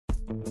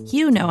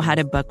You know how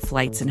to book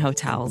flights and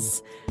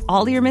hotels.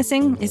 All you're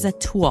missing is a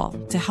tool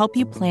to help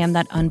you plan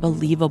that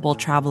unbelievable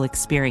travel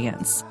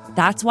experience.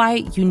 That's why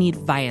you need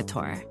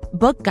Viator.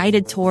 Book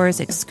guided tours,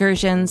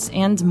 excursions,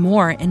 and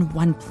more in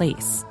one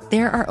place.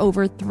 There are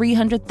over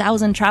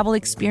 300,000 travel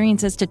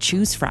experiences to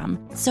choose from,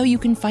 so you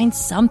can find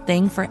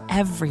something for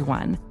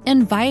everyone.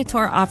 And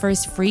Viator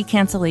offers free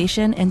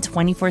cancellation and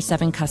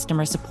 24/7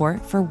 customer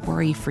support for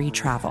worry-free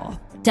travel.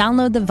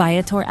 Download the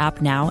Viator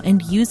app now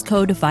and use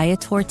code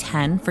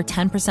Viator10 for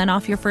 10%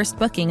 off your first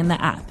booking in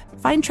the app.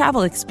 Find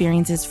travel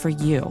experiences for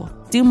you.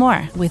 Do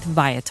more with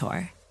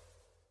Viator.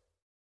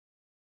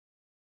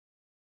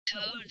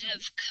 Code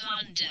of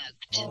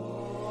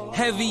conduct.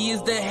 Heavy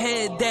is the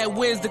head that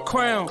wears the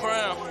crown.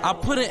 I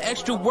put in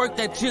extra work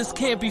that just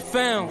can't be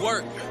found.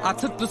 I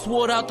took the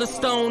sword out the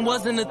stone,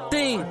 wasn't a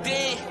thing.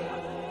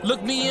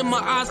 Look me in my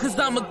eyes cause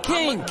I'm a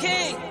king.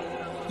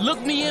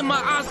 Look me in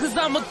my eyes cause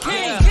I'm a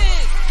king.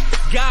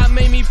 God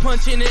made me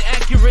punch in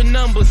inaccurate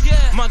numbers.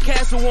 My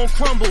castle won't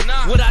crumble.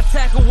 What I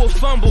tackle will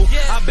fumble.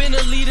 I've been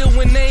a leader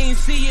when they ain't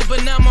see it,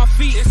 but now my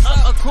feet is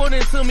up.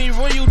 According to me,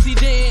 royalty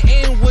didn't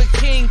end with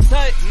King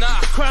Tut.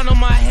 Crown on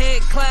my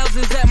head, clouds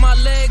is at my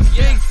legs.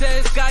 Big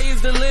said sky is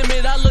the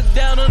limit. I look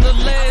down on the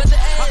ledge.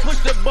 I push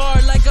the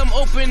bar like I'm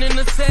opening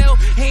a cell.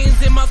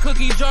 Hands in my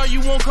cookie jar,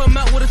 you won't come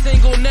out with a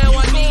single nail.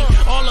 I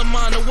need all of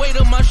mine. The weight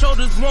of my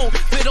shoulders won't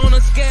fit on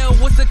a scale.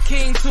 What's a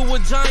king to a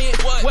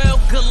giant?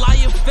 Well,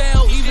 Goliath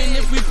fell. Even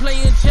if we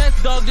playin' chess,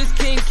 dog, this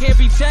king can't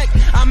be checked.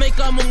 I make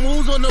all my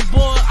moves on the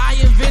board, I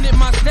invented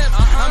my steps.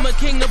 I'm a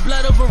king, the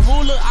blood of a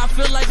ruler, I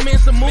feel like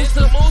Mansa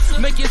Musa.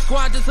 Make your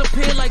squad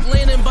disappear like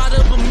landing by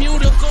the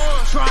Bermuda.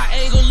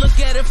 Triangle, look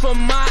at it from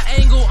my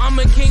angle. I'm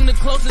a king, the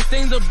closest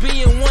thing to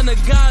being one of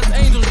God's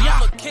angels.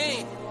 I'm a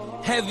king.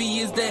 Heavy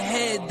is the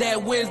head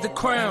that wears the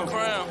crown.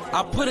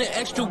 I put in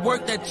extra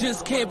work that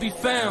just can't be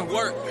found.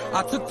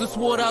 I took the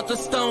sword out the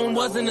stone,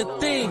 wasn't a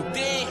thing.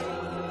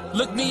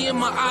 Look me in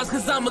my eyes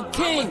cause I'm a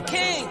king.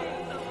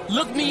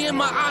 Look me in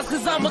my eyes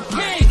cause I'm a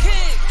king.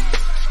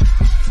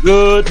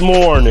 Good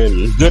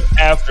morning, good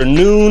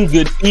afternoon,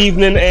 good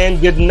evening, and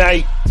good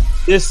night.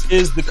 This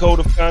is the Code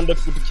of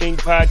Conduct with the King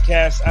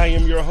podcast. I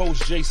am your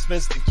host, Jay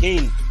Spence the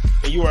King,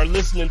 and you are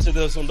listening to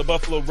this on the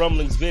Buffalo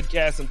Rumblings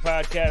vidcast and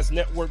podcast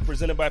network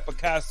presented by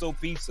Picasso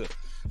Pizza.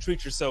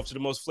 Treat yourself to the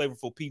most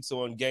flavorful pizza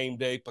on game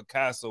day,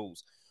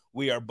 Picasso's.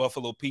 We are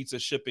Buffalo Pizza,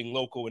 shipping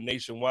local and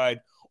nationwide.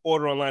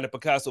 Order online at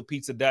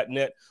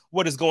PicassoPizza.net.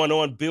 What is going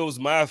on, Bills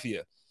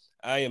Mafia?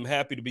 I am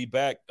happy to be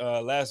back.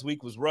 Last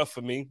week was rough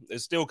for me.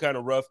 It's still kind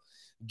of rough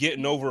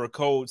getting over a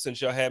cold since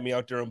y'all had me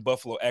out there in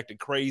Buffalo acting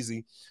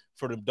crazy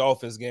for the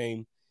Dolphins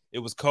game. It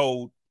was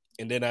cold,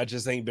 and then I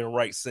just ain't been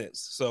right since.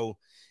 So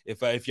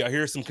if y'all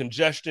hear some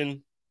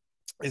congestion,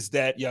 it's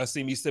that y'all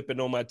see me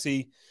sipping on my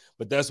tea.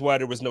 But that's why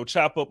there was no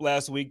chop up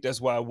last week. That's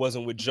why I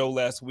wasn't with Joe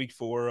last week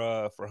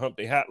for Hump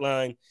Day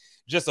Hotline.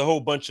 Just a whole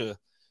bunch of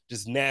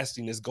just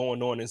nastiness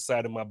going on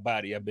inside of my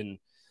body.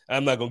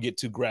 I'm not going to get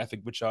too graphic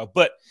with y'all,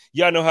 but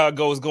y'all know how it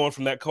goes going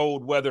from that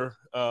cold weather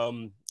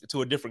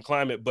to a different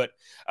climate. But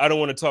I don't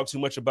want to talk too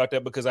much about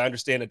that because I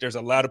understand that there's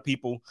a lot of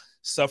people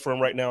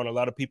suffering right now and a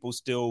lot of people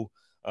still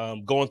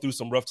going through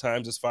some rough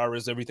times as far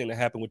as everything that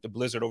happened with the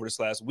blizzard over this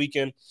last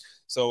weekend.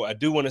 So I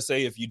do want to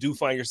say, if you do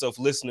find yourself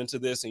listening to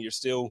this and you're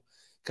still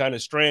kind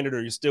of stranded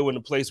or you're still in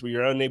a place where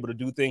you're unable to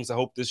do things, I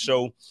hope this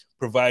show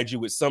provides you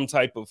with some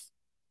type of,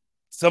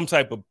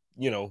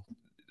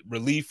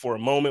 relief for a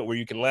moment where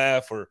you can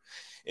laugh or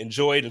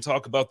enjoy it and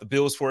talk about the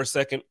Bills for a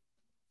second.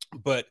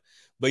 But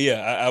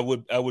yeah, I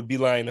would be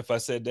lying if I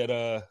said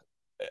that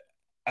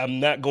I'm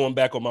not going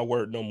back on my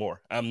word no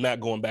more. I'm not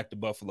going back to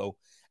Buffalo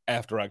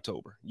after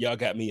October. Y'all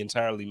got me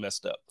entirely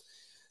messed up.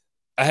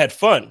 I had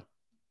fun.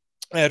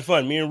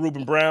 Me and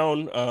Ruben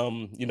Brown,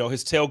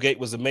 his tailgate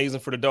was amazing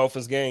for the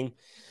Dolphins game.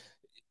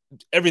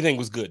 Everything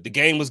was good. The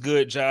game was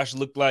good. Josh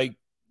looked like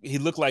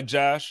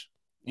Josh.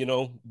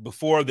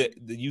 Before the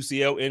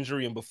UCL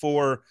injury and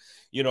before,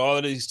 all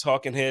of these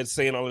talking heads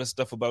saying all of this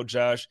stuff about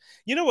Josh.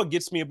 You know what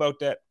gets me about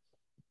that?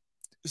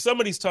 Some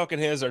of these talking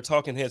heads are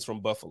talking heads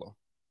from Buffalo.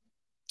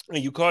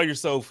 And you call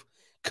yourself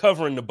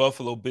covering the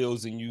Buffalo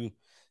Bills and you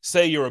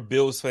say you're a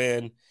Bills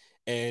fan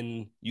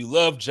and you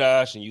love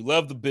Josh and you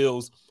love the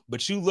Bills,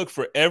 but you look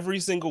for every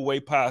single way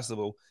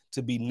possible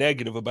to be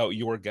negative about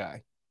your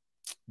guy.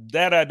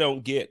 That I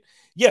don't get.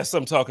 Yes,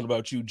 I'm talking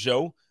about you,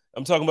 Joe.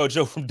 I'm talking about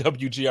Joe from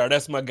WGR.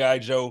 That's my guy,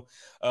 Joe.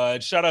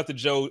 Shout out to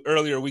Joe.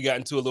 Earlier, we got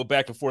into a little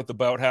back and forth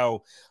about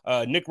how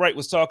Nick Wright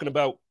was talking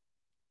about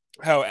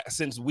how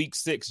since week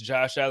 6,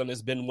 Josh Allen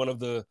has been one of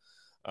the,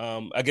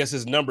 I guess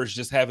his numbers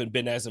just haven't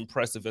been as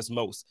impressive as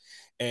most.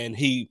 And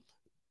he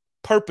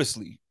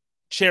purposely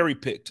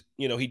cherry-picked.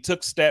 He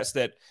took stats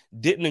that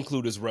didn't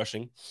include his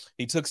rushing.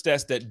 He took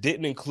stats that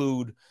didn't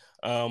include,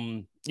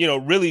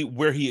 really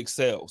where he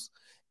excels.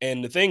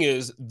 And the thing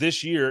is,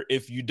 this year,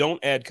 if you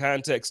don't add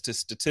context to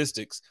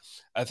statistics,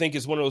 I think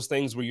it's one of those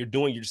things where you're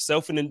doing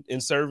yourself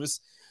in service,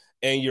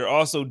 and you're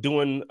also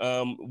doing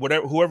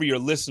whoever your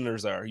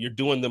listeners are, you're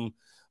doing them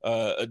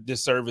a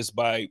disservice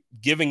by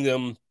giving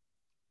them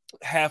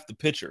half the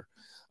picture.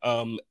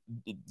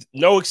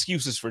 No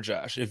excuses for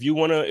Josh. If you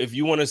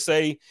wanna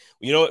say,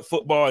 you know what,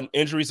 football and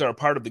injuries are a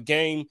part of the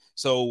game,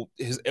 so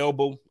his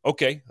elbow,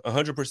 okay,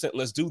 100%,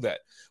 let's do that.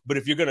 But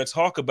if you're gonna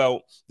talk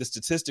about the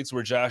statistics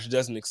where Josh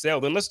doesn't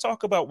excel, then let's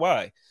talk about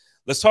why.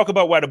 Let's talk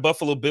about why the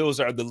Buffalo Bills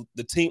are the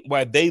team,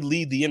 why they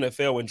lead the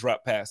NFL in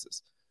drop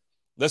passes.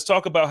 Let's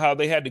talk about how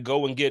they had to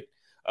go and get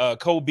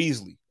Cole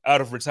Beasley out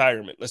of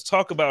retirement. Let's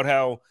talk about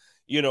how,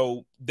 you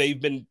know, they've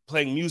been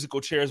playing musical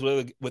chairs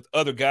with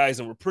other guys,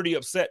 and we're pretty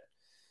upset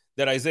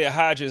that Isaiah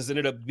Hodgins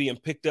ended up being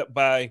picked up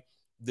by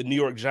the New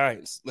York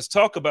Giants. Let's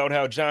talk about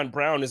how John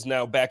Brown is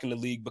now back in the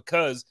league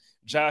because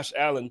Josh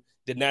Allen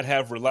did not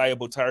have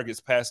reliable targets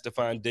past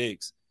Stephon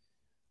Diggs.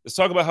 Let's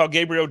talk about how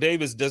Gabriel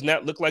Davis does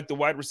not look like the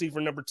wide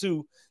receiver number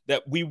 2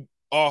 that we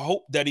all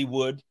hoped that he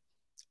would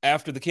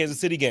after the Kansas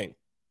City game.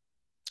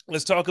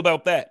 Let's talk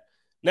about that.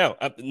 Now,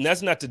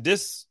 that's not to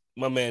diss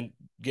my man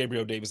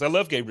Gabriel Davis. I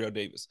love Gabriel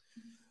Davis.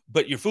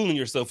 But you're fooling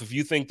yourself if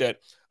you think that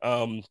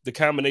the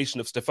combination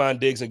of Stephon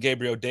Diggs and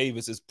Gabriel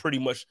Davis is pretty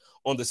much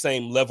on the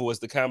same level as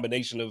the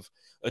combination of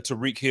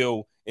Tyreek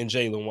Hill and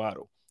Jalen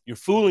Waddle. You're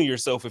fooling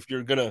yourself if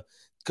you're going to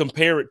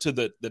compare it to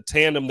the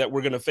tandem that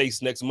we're going to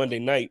face next Monday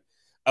night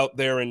out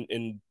there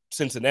in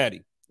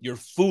Cincinnati. You're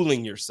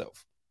fooling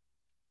yourself.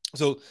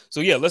 So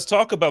yeah, let's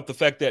talk about the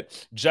fact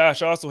that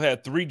Josh also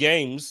had 3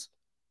 games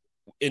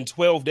in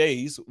 12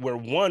 days where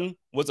one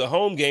was a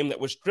home game that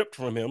was stripped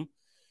from him,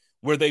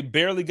 where they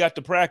barely got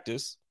to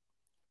practice.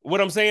 What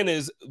I'm saying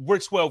is we're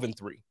 12-3.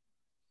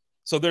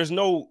 So there's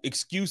no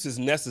excuses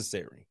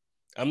necessary.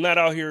 I'm not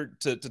out here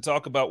to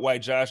talk about why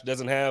Josh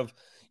doesn't have,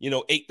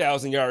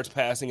 8,000 yards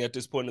passing at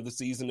this point of the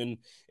season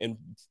and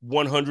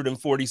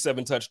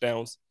 147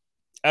 touchdowns.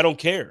 I don't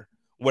care.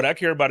 What I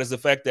care about is the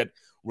fact that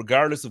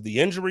regardless of the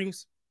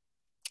injuries,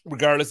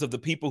 regardless of the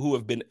people who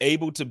have been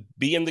able to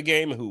be in the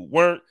game and who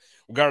weren't,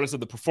 regardless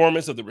of the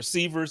performance of the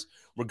receivers,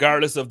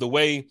 regardless of the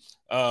way,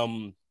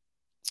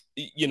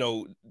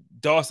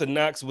 Dawson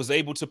Knox was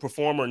able to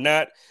perform or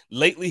not.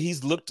 Lately,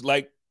 he's looked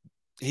like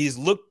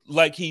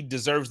he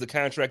deserves the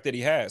contract that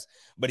he has,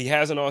 but he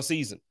hasn't all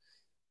season.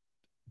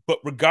 But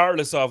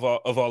regardless of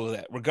all of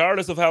that,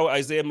 regardless of how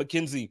Isaiah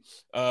McKenzie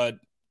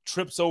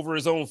trips over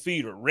his own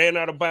feet or ran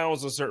out of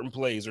bounds on certain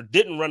plays or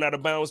didn't run out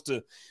of bounds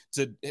to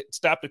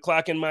stop the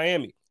clock in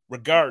Miami,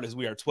 regardless,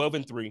 we are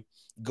 12-3.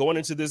 Going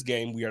into this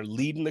game, we are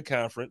leading the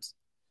conference.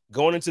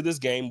 Going into this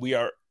game, we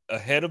are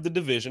ahead of the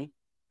division.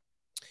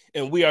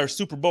 And we are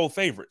Super Bowl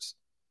favorites.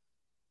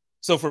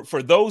 So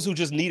for those who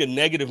just need a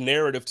negative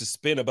narrative to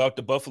spin about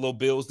the Buffalo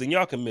Bills, then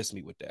y'all can miss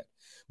me with that.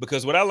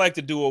 Because what I like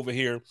to do over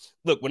here,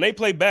 look, when they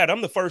play bad,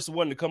 I'm the first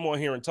one to come on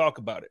here and talk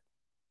about it.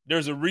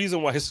 There's a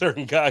reason why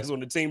certain guys on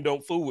the team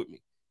don't fool with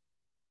me.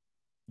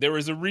 There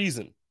is a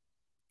reason.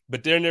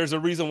 But then there's a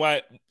reason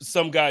why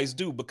some guys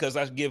do, because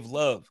I give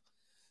love.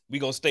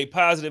 We're going to stay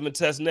positive and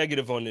test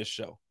negative on this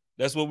show.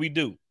 That's what we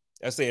do.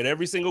 I say it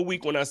every single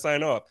week when I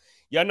sign off.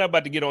 Y'all not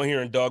about to get on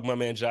here and dog my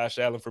man Josh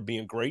Allen for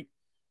being great.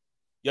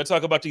 Y'all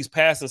talk about these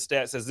passing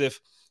stats as if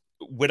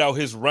without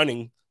his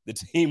running, the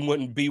team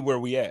wouldn't be where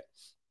we at.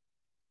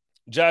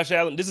 Josh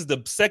Allen, this is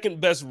the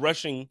second best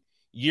rushing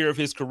year of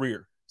his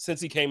career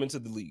since he came into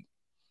the league.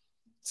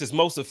 It's his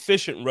most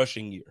efficient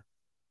rushing year.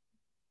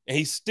 And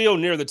he's still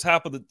near the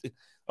top of the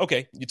 –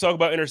 okay, you talk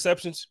about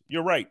interceptions.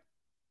 You're right.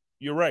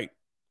 You're right.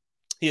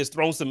 He has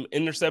thrown some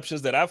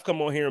interceptions that I've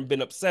come on here and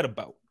been upset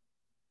about.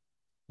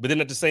 But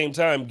then at the same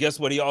time, guess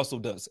what he also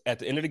does? At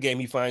the end of the game,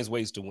 he finds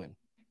ways to win.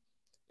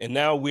 And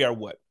now we are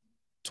what?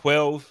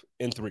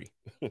 12-3.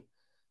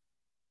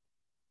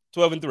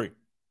 12-3.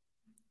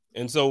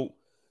 And so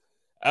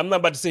I'm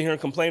not about to sit here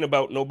and complain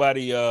about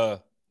nobody,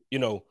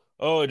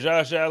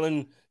 Josh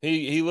Allen,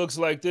 he looks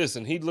like this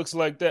and he looks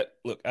like that.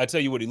 Look, I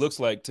tell you what he looks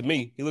like. To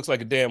me, he looks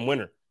like a damn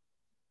winner.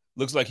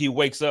 Looks like he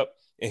wakes up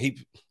and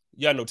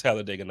y'all know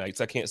Talladega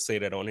Nights. I can't say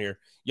that on here.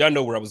 Y'all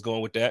know where I was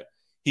going with that.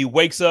 He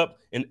wakes up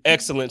and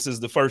excellence is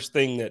the first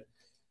thing that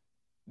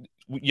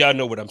y'all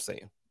know what I'm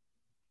saying.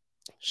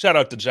 Shout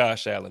out to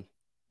Josh Allen.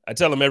 I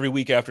tell him every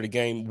week after the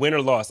game, win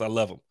or loss, I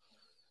love him.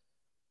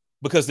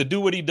 Because to do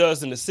what he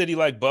does in a city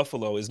like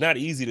Buffalo is not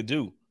easy to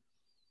do.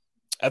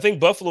 I think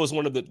Buffalo is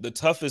one of the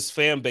toughest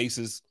fan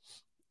bases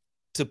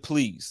to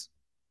please.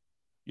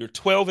 You're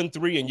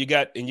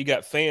 12-3 and you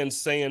got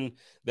fans saying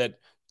that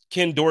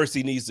Ken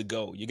Dorsey needs to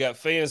go. You got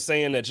fans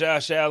saying that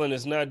Josh Allen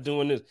is not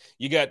doing this.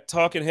 You got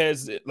talking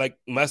heads like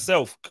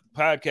myself,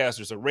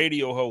 podcasters, or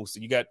radio hosts.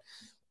 You got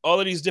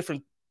all these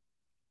different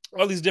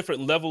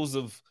levels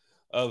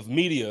of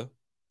media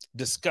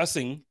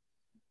discussing,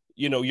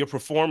 your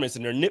performance,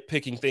 and they're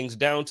nitpicking things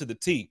down to the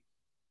T.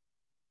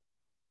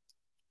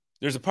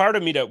 There's a part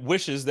of me that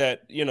wishes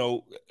that,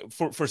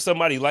 for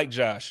somebody like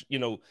Josh,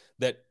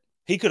 that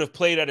he could have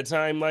played at a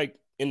time like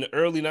in the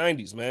early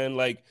 90s, man,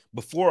 like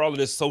before all of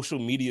this social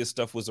media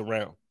stuff was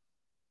around.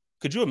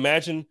 Could you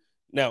imagine?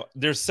 Now,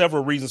 there's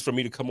several reasons for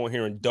me to come on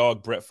here and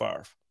dog Brett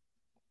Favre.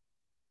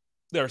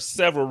 There are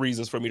several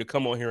reasons for me to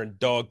come on here and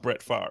dog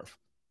Brett Favre.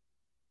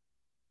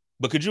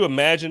 But could you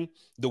imagine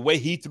the way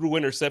he threw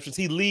interceptions?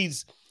 He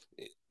leads.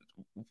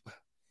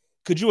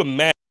 Could you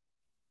imagine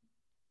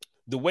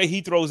the way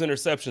he throws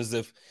interceptions,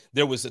 if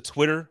there was a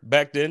Twitter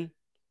back then,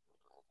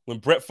 when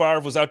Brett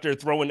Favre was out there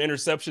throwing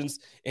interceptions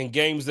in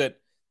games that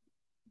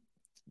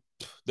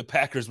the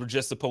Packers were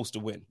just supposed to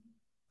win.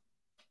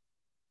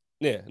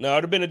 Yeah, now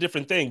it'd have been a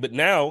different thing, but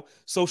now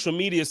social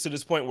media is to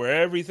this point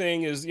where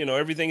everything is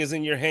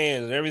in your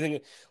hands and everything.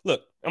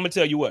 Look, I'm gonna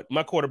tell you what,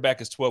 my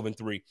quarterback is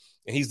 12-3,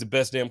 and he's the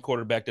best damn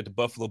quarterback that the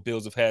Buffalo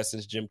Bills have had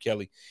since Jim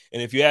Kelly.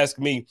 And if you ask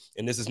me,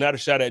 and this is not a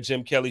shot at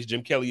Jim Kelly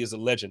is a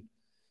legend,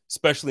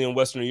 especially in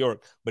Western New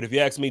York. But if you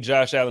ask me,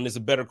 Josh Allen is a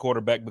better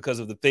quarterback because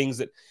of the things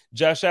that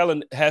Josh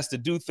Allen has to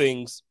do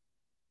things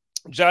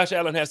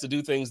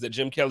that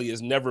Jim Kelly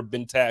has never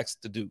been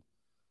taxed to do.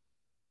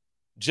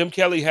 Jim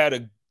Kelly had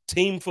a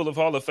team full of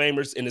Hall of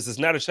Famers, and this is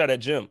not a shot at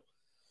Jim.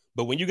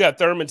 But when you got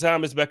Thurman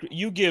Thomas back,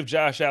 you give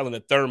Josh Allen a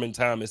Thurman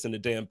Thomas in the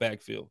damn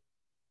backfield.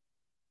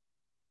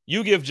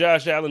 You give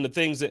Josh Allen the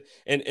things that,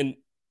 and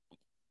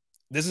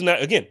this is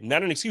not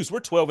an excuse. We're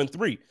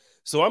 12-3.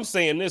 So I'm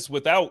saying this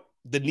without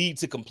the need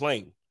to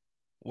complain.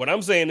 What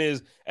I'm saying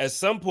is, at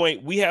some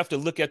point, we have to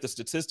look at the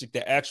statistic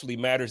that actually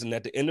matters. And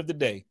at the end of the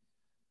day,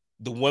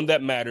 the one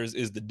that matters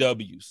is the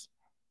W's.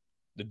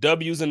 The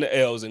W's and the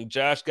L's. And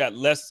Josh got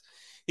less.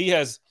 He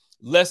has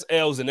less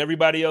L's than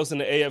everybody else in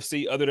the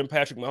AFC other than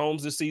Patrick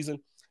Mahomes this season.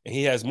 And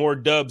he has more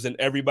dubs than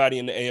everybody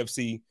in the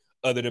AFC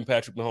other than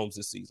Patrick Mahomes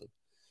this season.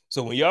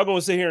 So when y'all going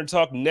to sit here and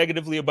talk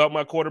negatively about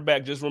my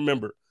quarterback, just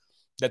remember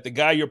that the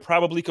guy you're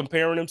probably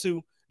comparing him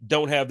to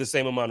don't have the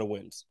same amount of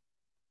wins.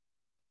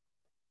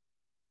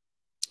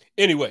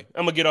 Anyway,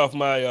 I'm going to get off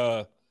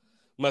my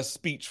my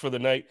speech for the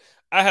night.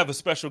 I have a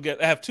special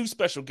guest. I have two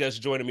special guests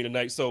joining me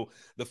tonight. So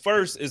the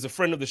first is a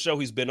friend of the show.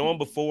 He's been on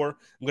before.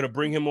 I'm going to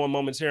bring him on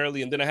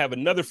momentarily. And then I have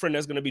another friend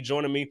that's going to be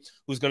joining me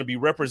who's going to be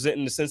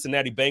representing the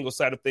Cincinnati Bengals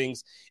side of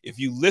things. If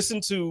you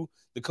listen to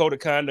the Code of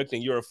Conduct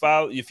and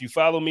if you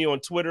follow me on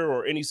Twitter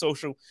or any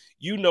social,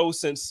 you know,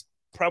 since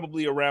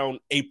probably around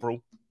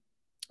April,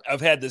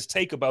 I've had this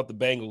take about the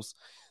Bengals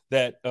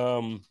that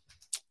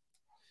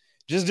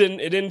just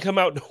didn't come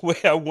out the way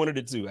I wanted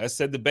it to. I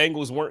said the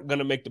Bengals weren't going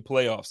to make the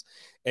playoffs.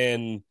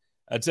 And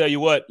I tell you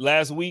what,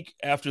 last week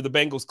after the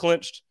Bengals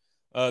clinched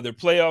their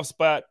playoff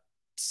spot,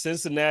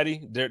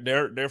 Cincinnati,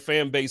 their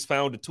fan base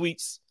found the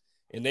tweets,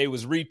 and they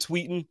was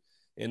retweeting,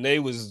 and they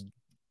was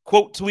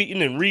quote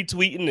tweeting and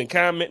retweeting and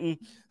commenting.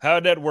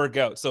 How'd that work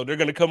out? So they're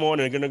going to come on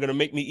and they're going to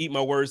make me eat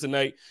my words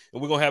tonight,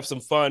 and we're going to have some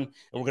fun,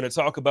 and we're going to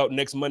talk about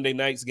next Monday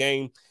night's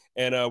game,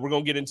 and we're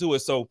going to get into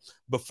it. So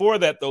before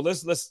that, though,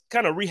 let's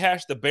kind of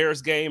rehash the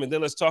Bears game, and then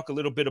let's talk a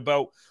little bit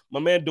about my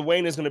man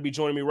Dwayne is going to be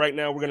joining me right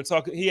now. We're going to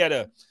talk. He had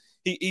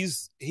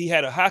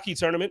a hockey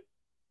tournament,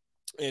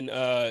 and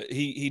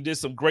he did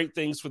some great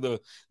things for the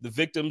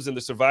victims and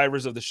the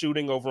survivors of the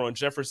shooting over on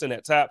Jefferson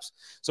at Tops.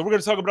 So we're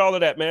going to talk about all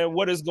of that, man.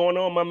 What is going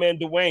on, my man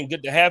Dwayne?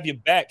 Good to have you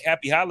back.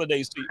 Happy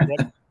holidays to you,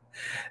 brother.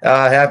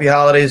 Happy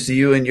holidays to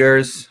you and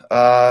yours,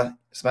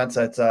 Spence.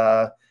 It's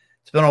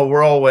been a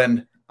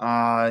whirlwind,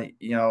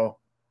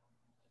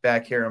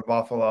 back here in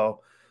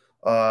Buffalo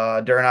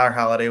during our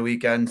holiday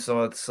weekend.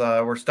 So it's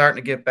we're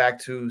starting to get back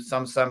to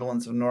some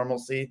semblance of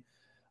normalcy.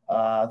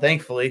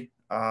 Thankfully,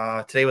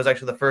 today was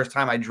actually the first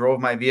time I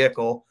drove my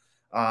vehicle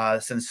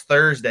since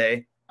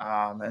Thursday.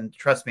 And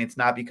trust me, it's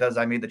not because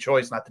I made the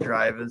choice not to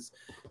drive, it's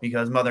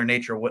because Mother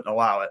Nature wouldn't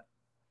allow it.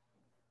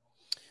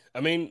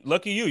 I mean,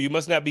 lucky you. You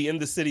must not be in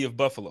the city of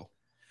Buffalo.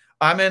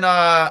 I'm in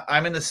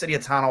the city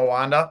of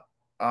Tonawanda.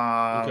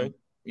 Okay.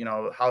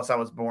 House I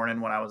was born in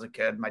when I was a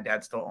kid. My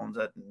dad still owns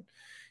it, and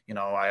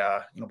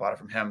I bought it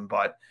from him.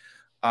 But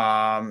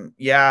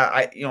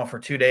for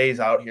 2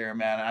 days out here,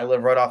 man. I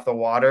live right off the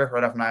water,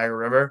 right off Niagara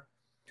River.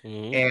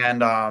 Mm-hmm.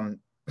 And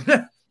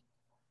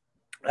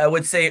I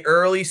would say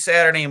early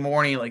Saturday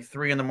morning, like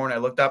 3 a.m, I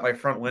looked out my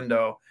front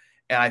window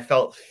and I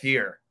felt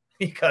fear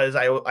because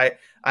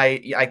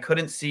I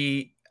couldn't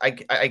see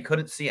I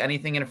couldn't see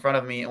anything in front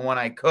of me, and when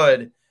I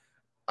could,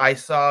 I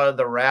saw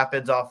the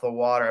rapids off the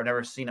water. I've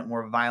never seen it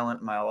more violent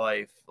in my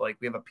life. Like,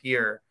 we have a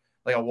pier,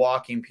 like a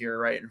walking pier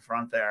right in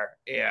front there,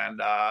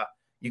 and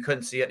you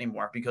couldn't see it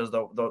anymore because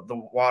the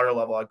water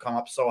level had come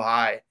up so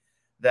high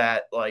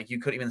that, like, you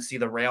couldn't even see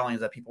the railings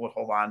that people would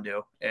hold on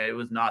to. It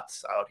was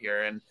nuts out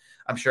here, and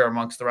I'm sure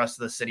amongst the rest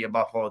of the city of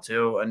Buffalo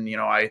too. And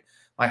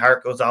my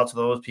heart goes out to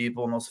those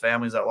people and those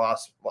families that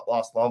lost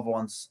loved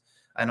ones.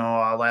 I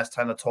know last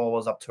time the toll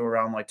was up to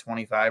around like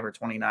 25 or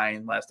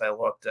 29 last I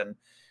looked, and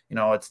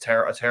it's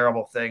a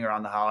terrible thing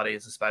around the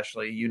holidays,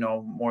 especially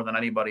more than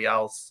anybody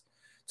else,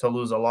 to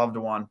lose a loved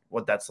one,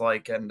 what that's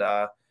like. And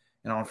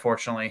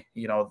unfortunately,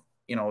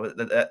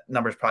 that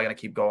number is probably going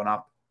to keep going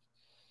up.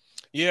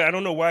 Yeah, I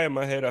don't know why in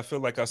my head I feel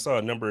like I saw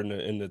a number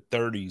in the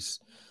 30s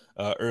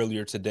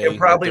earlier today. It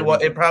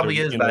probably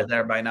is back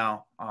there by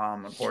now,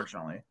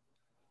 unfortunately.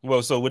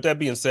 Well, so with that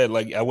being said,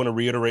 like, I want to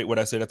reiterate what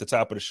I said at the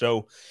top of the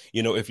show.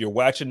 If you're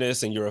watching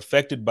this and you're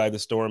affected by the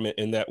storm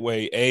in that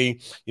way,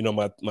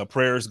 my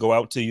prayers go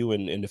out to you.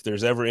 And if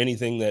there's ever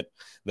anything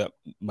that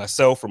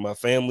myself or my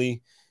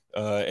family,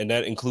 and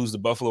that includes the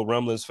Buffalo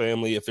Rumblings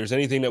family, if there's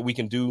anything that we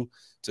can do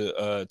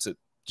to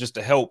just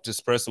to help, to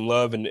spread some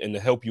love and to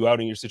help you out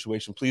in your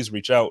situation, please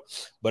reach out.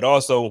 But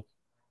also,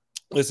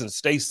 listen,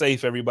 stay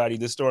safe, everybody.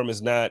 This storm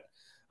is not,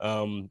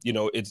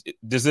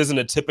 this isn't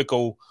a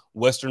typical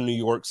Western New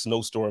York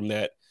snowstorm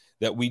that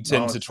we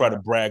tend to try to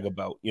brag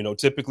about.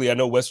 Typically I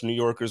know Western New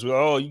Yorkers,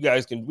 we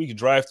can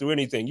drive through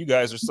anything. You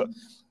guys are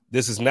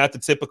this is not the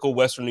typical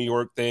Western New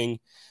York thing.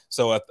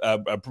 So I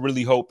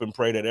really hope and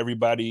pray that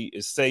everybody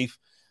is safe.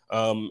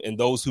 And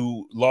those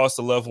who lost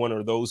a loved one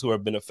or those who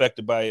have been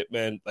affected by it,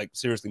 man, like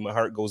seriously, my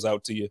heart goes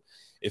out to you.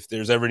 If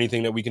there's ever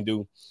anything that we can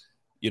do,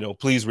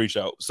 please reach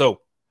out.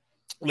 So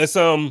let's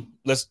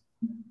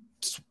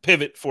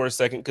pivot for a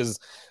second, because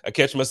I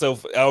catch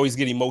myself, I always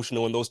get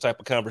emotional in those type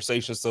of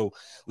conversations. So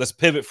let's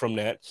pivot from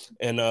that.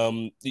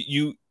 And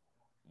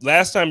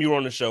last time you were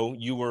on the show,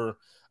 you were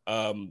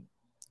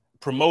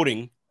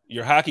promoting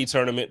your hockey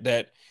tournament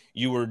that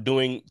you were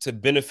doing to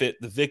benefit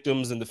the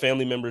victims and the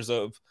family members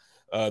of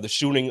the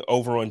shooting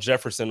over on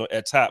Jefferson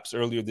at Tops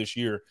earlier this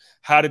year.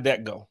 How did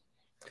that go?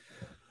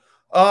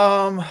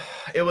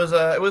 It was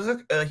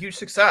a huge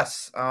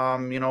success.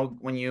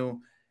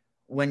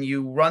 When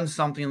you run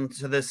something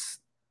to this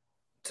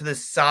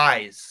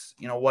size,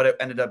 what it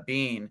ended up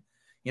being,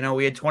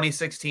 we had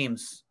 26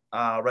 teams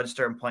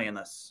register and play in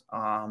this.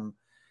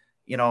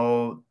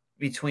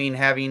 Between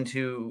having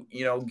to,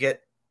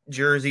 get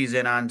jerseys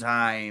in on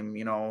time,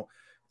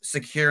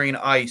 securing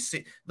ice,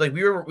 like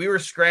we were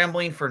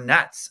scrambling for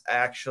nets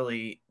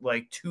actually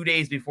like 2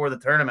 days before the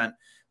tournament,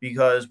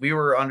 because we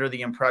were under the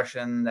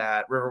impression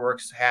that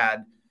Riverworks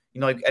had,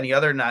 like any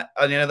other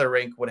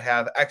rink would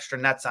have extra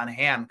nets on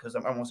hand, because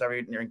almost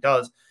every rink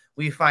does.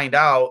 We find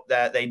out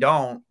that they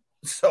don't.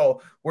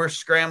 So we're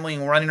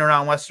scrambling, running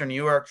around Western New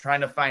York,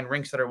 trying to find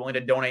rinks that are willing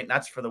to donate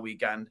nets for the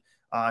weekend.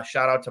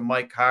 Shout out to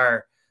Mike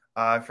Carr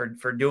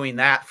for doing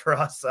that for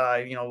us,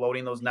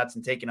 loading those nets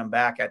and taking them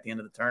back at the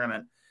end of the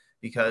tournament,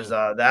 because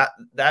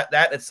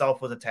that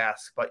itself was a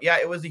task. But yeah,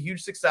 it was a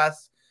huge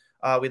success.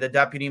 We had the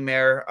deputy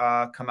mayor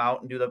come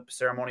out and do the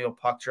ceremonial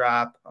puck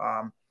drop.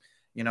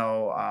 We had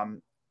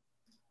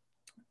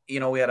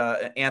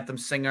an anthem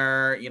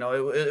singer.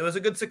 It was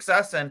a good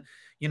success. And,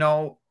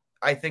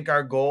 I think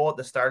our goal at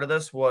the start of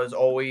this was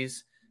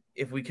always,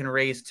 if we can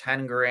raise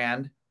 10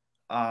 grand,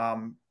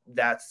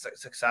 that's a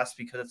success,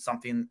 because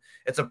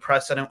it's a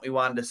precedent we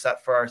wanted to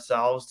set for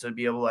ourselves to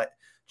be able to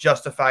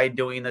justify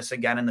doing this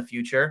again in the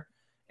future.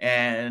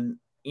 And,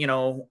 there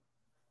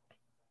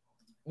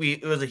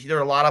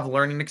were a lot of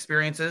learning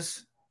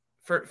experiences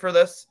for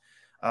this,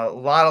 a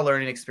lot of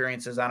learning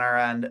experiences on our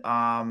end,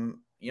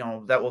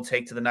 that we'll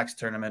take to the next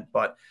tournament.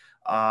 But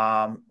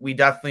we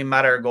definitely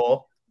met our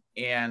goal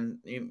and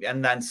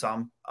then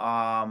some.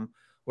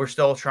 We're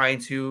still trying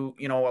to,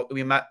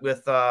 we met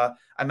with, I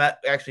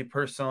met actually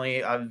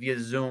personally via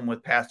Zoom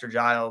with Pastor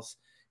Giles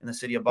in the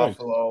city of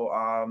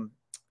Buffalo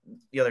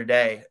the other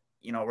day,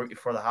 right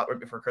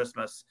before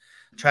Christmas,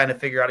 trying to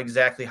figure out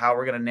exactly how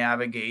we're going to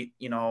navigate,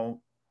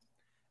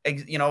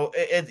 it's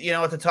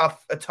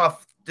a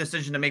tough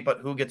decision to make, but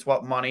who gets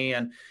what money.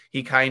 And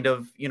he kind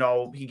of,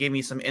 he gave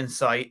me some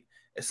insight,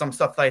 some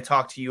stuff that I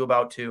talked to you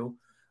about too.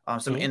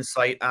 Some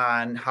insight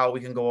on how we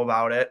can go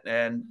about it.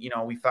 And,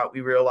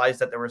 we realized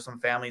that there were some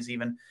families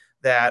even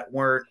that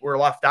were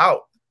left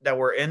out, that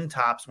were in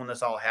Tops when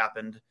this all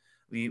happened.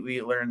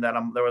 We learned that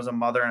there was a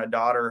mother and a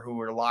daughter who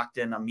were locked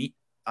in a meat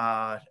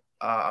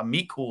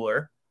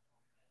cooler.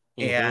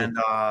 And,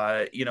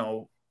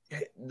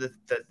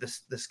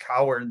 this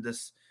coward,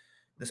 this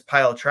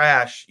pile of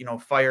trash,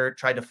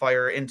 tried to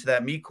fire into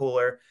that meat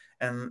cooler,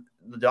 and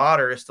the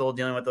daughter is still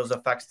dealing with those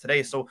effects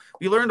today. So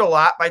we learned a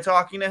lot by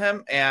talking to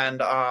him, and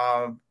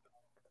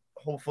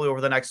hopefully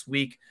over the next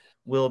week,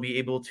 we'll be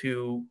able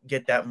to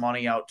get that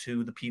money out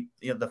to the people,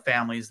 the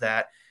families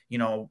that,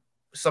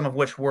 some of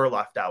which were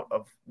left out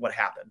of what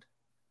happened.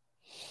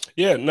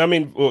 Yeah. I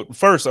mean,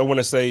 first I want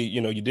to say,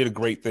 you did a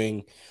great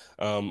thing.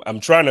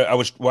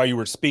 While you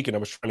were speaking, I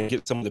was trying to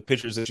get some of the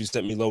pictures that you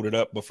sent me loaded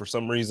up, but for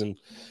some reason,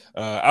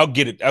 I'll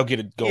get it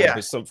going. Yeah.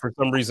 But for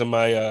some reason,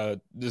 my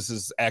this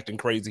is acting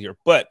crazy here.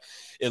 But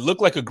it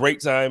looked like a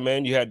great time,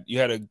 man. You had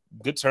a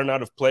good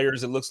turnout of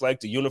players. It looks like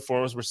the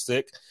uniforms were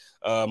sick.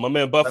 My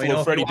man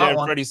Buffalo Freddie, Dan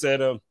Freddie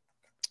said,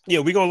 "Yeah,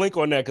 we're gonna link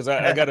on that, because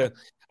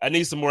I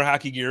need some more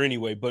hockey gear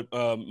anyway." But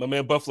my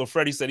man Buffalo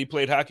Freddie said he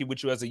played hockey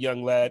with you as a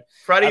young lad.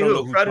 Fred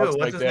who?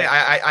 What's his name?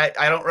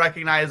 I don't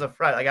recognize a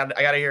Fred. I got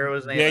to hear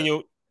his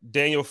name.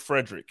 Daniel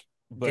Frederick.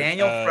 But,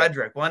 Daniel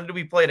Frederick. When did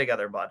we play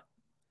together, bud?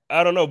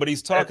 I don't know, but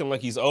he's talking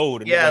like he's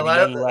old. Yeah,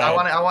 tell him to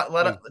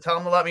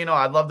let me know.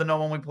 I'd love to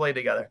know when we play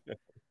together.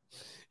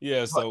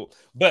 Yeah. So,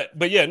 but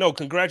yeah, no,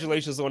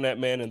 congratulations on that,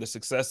 man, and the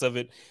success of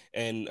it.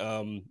 And,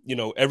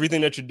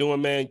 everything that you're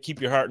doing, man,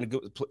 keep your heart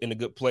in a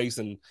good place,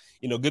 and,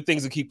 good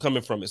things will keep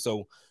coming from it.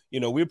 So,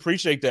 we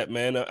appreciate that,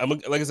 man. Like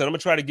I said, I'm gonna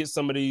try to get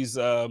some of these,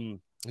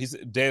 Dan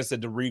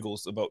said the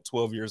Regals, about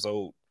 12 years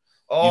old.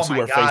 Oh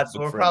my God. So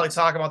we're probably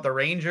talking about the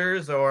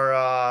Rangers,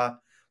 or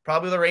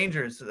probably the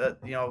Rangers,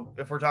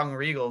 if we're talking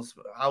Regals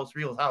house,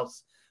 it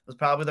was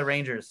probably the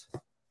Rangers.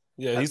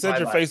 Yeah. He said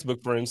your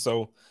Facebook friend.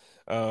 So,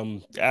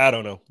 I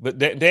don't know, but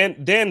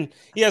Dan,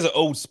 he has an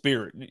old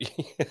spirit.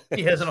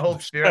 He has an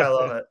old spirit. I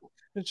love it.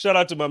 Shout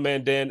out to my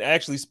man Dan.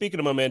 Actually, speaking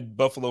of my man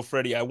Buffalo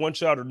Freddy, I want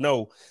y'all to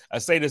know, I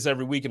say this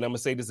every week and I'm gonna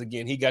say this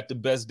again. He got the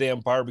best damn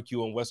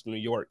barbecue in Western New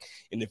York.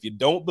 And if you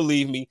don't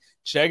believe me,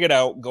 check it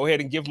out. Go ahead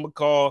and give him a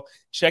call.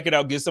 Check it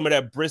out. Get some of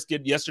that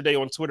brisket. Yesterday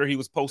on Twitter, he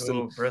was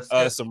posting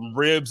some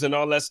ribs and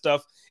all that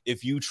stuff.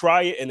 If you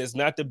try it and it's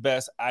not the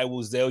best, I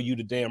will Zelle you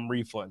the damn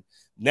refund.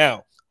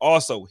 Now,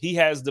 also, he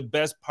has the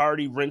best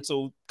party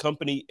rental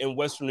company in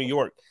Western New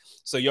York.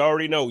 So you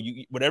already know,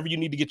 whatever you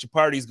need to get your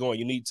parties going,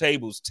 you need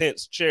tables,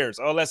 tents, chairs,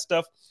 all that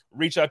stuff.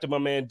 Reach out to my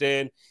man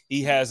Dan.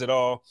 He has it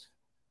all.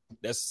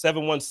 That's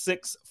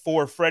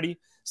 716-4-FREDDY,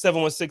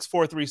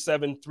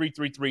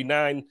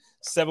 716-437-3339,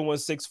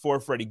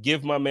 716-4-FREDDY.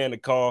 Give my man a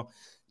call.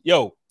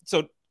 Yo,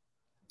 so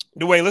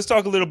Dwayne, let's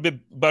talk a little bit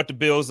about the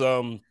Bills.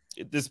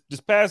 This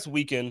past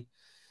weekend,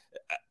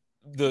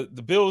 the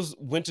Bills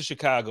went to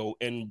Chicago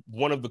in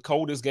one of the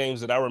coldest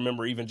games that I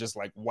remember even just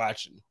like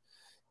watching.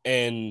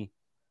 And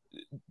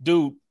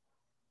dude,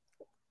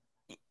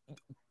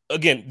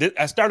 again,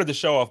 I started the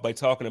show off by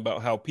talking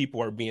about how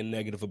people are being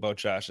negative about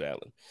Josh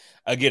Allen.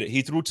 I get it.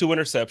 He threw 2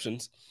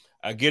 interceptions.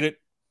 I get it.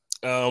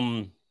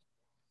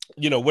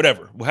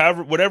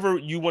 Whatever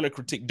you want to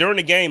critique. During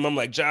the game, I'm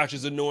like, Josh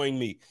is annoying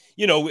me.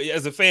 You know,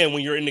 as a fan,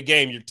 when you're in the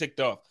game, you're ticked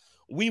off.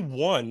 We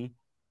won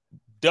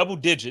double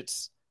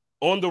digits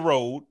on the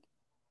road,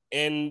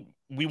 and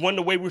we won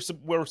the way we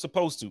were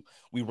supposed to.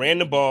 We ran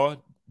the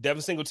ball.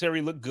 Devin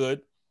Singletary looked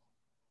good.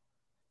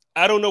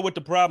 I don't know what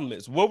the problem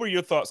is. What were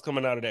your thoughts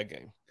coming out of that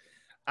game?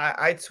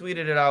 I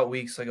tweeted it out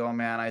weeks ago,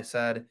 man. I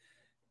said,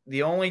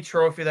 the only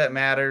trophy that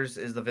matters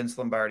is the Vince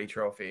Lombardi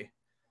trophy.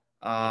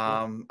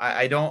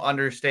 I don't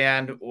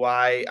understand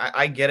why.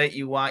 I get it.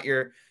 You want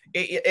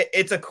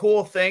it's a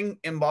cool thing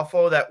in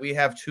Buffalo that we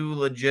have 2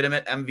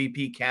 legitimate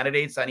MVP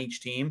candidates on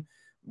each team,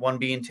 one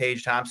being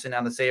Tage Thompson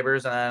on the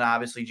Sabres, and then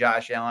obviously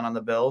Josh Allen on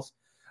the Bills.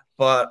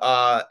 But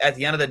at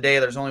the end of the day,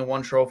 there's only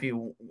one trophy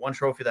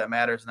that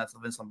matters, and that's the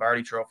Vince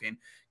Lombardi trophy. And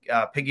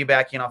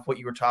piggybacking off what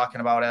you were talking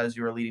about as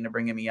you were leading to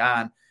bringing me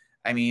on,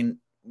 I mean,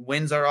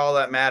 wins are all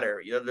that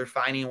matter. You know, they're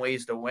finding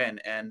ways to win.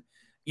 And,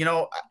 you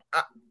know,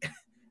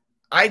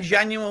 I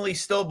genuinely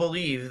still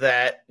believe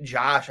that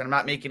Josh, and I'm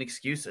not making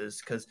excuses,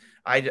 because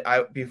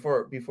I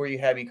before you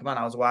had me come on,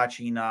 I was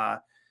watching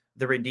the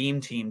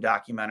Redeem Team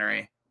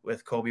documentary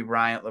with Kobe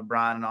Bryant,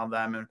 LeBron, and all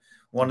them. And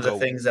one of the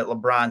things that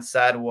LeBron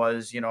said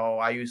was, you know,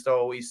 I used to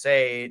always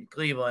say in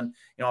Cleveland,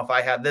 you know, if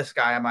I had this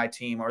guy on my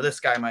team or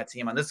this guy on my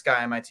team and this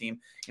guy on my team,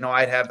 you know,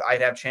 I'd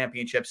have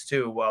championships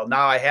too. Well,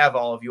 now I have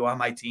all of you on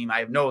my team. I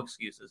have no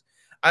excuses.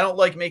 I don't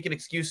like making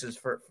excuses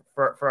for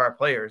our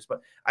players,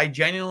 but I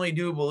genuinely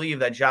do believe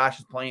that Josh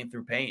is playing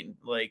through pain.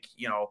 Like,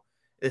 you know,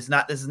 this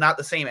is not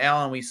the same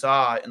Allen we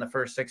saw in the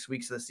first 6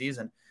 weeks of the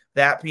season.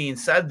 That being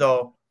said,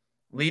 though,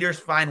 leaders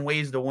find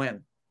ways to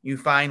win. You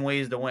find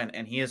ways to win,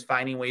 and he is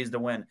finding ways to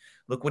win.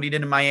 Look what he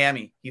did in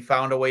Miami. He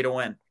found a way to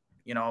win.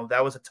 You know,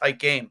 that was a tight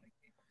game.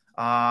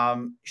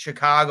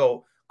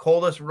 Chicago,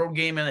 coldest road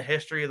game in the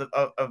history of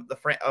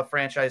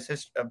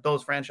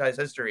Bills franchise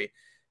history.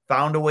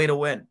 Found a way to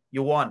win.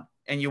 You won,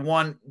 and you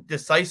won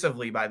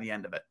decisively by the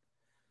end of it.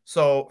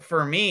 So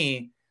for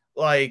me,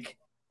 like,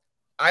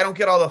 I don't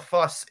get all the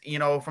fuss, you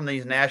know, from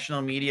these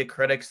national media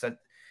critics that,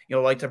 you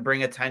know, like to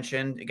bring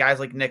attention.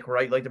 Guys like Nick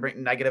Wright like to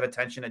bring negative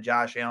attention to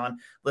Josh Allen.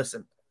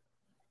 Listen,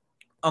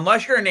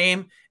 unless your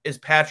name is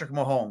Patrick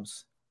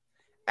Mahomes,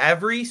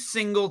 every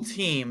single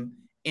team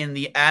in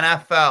the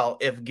NFL,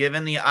 if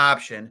given the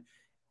option,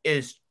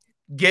 is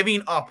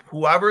giving up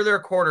whoever their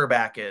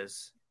quarterback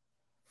is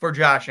for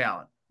Josh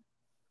Allen.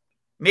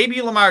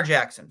 Maybe Lamar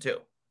Jackson too.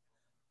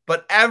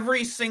 But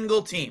every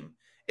single team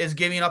is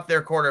giving up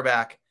their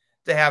quarterback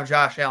to have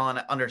Josh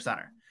Allen under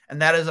center. And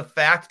that is a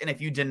fact. And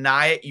if you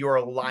deny it, you are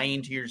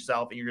lying to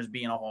yourself and you're just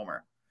being a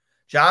homer.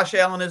 Josh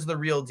Allen is the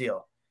real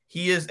deal.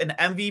 He is an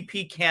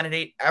MVP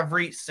candidate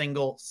every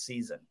single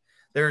season.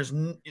 There's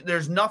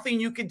nothing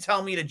you can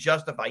tell me to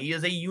justify. He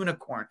is a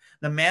unicorn.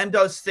 The man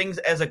does things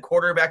as a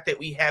quarterback that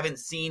we haven't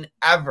seen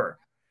ever.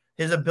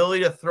 His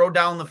ability to throw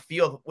down the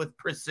field with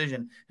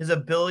precision, his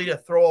ability to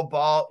throw a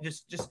ball,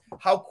 just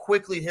how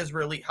quickly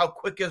how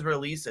quick his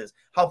release is,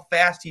 how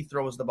fast he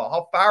throws the ball,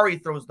 how far he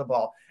throws the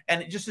ball,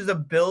 and just his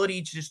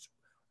ability to just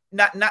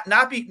not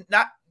you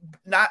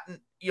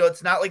know,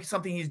 it's not like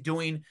something he's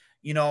doing,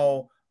 you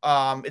know,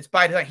 it's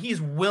by design. He's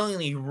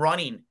willingly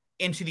running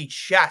into the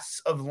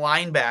chests of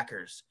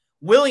linebackers,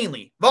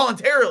 willingly,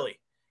 voluntarily.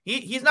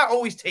 He's not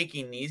always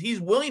taking these.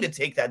 He's willing to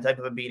take that type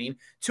of a beating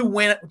to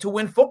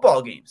win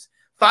football games.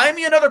 Find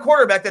me another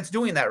quarterback that's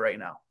doing that right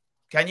now.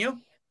 Can you?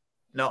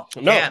 No.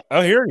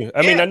 I hear you.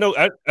 I mean, I know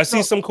I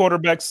see some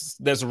quarterbacks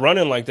that's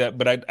running like that,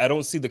 but I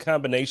don't see the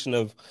combination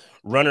of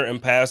runner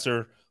and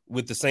passer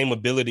with the same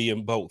ability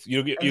in both.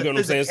 You get what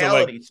I'm saying? So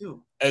like,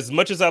 too. As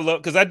much as I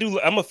love, because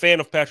I'm a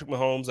fan of Patrick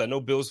Mahomes. I know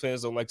Bills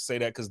fans don't like to say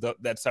that because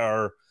that's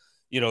our,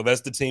 you know,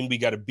 that's the team we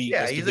got to beat.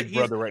 Yeah, he's the big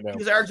brother right now.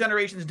 He's our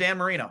generation's Dan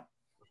Marino.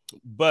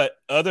 But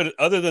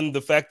other than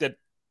the fact that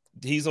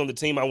he's on the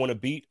team I want to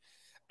beat,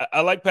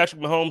 I like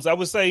Patrick Mahomes. I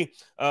would say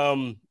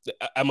I'm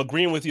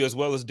agreeing with you as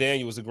well as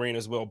Daniel was agreeing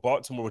as well.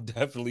 Baltimore would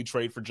definitely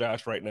trade for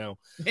Josh right now.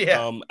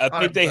 Yeah, I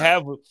think they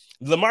have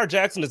Lamar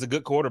Jackson is a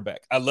good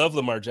quarterback. I love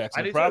Lamar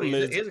Jackson. The problem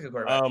is he's a good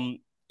quarterback.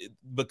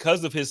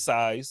 Because of his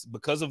size,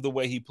 because of the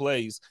way he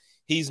plays,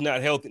 he's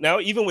not healthy. Now,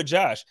 even with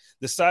Josh,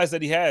 the size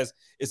that he has,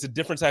 it's a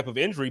different type of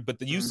injury, but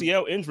the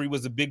UCL injury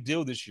was a big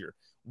deal this year,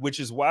 which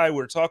is why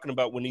we're talking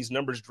about when these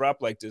numbers drop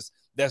like this,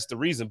 that's the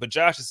reason. But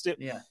Josh is still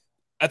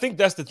I think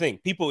that's the thing.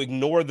 People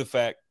ignore the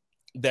fact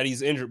that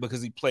he's injured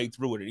because he played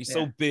through it. He's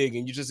so big,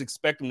 and you just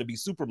expect him to be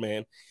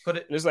Superman.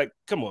 And it's like,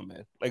 come on,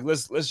 man. Like,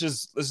 let's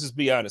just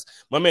be honest.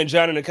 My man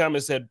John in the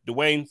comments said,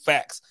 Dwayne,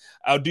 facts.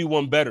 I'll do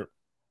one better.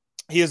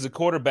 He is a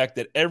quarterback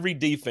that every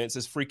defense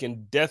is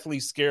freaking deathly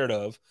scared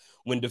of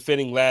when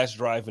defending last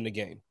drive in the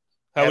game.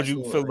 How would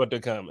you feel about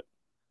that comment?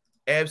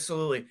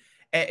 Absolutely.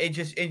 It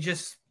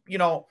just, you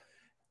know,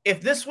 if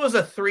this was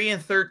a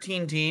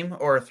 3-13 team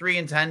or a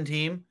 3-10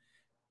 team,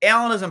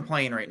 Allen isn't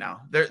playing right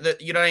now.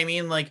 You know what I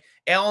mean? Like,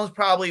 Allen's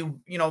probably,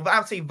 you know, I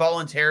would say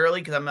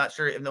voluntarily, because I'm not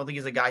sure. I don't think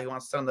he's a guy who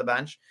wants to sit on the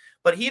bench,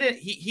 but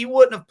he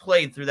wouldn't have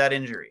played through that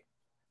injury.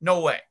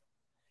 No way.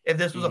 If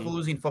this was a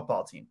losing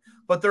football team,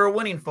 but they're a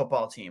winning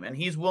football team, and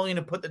he's willing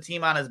to put the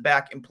team on his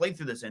back and play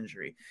through this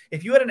injury.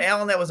 If you had an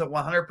Allen that was at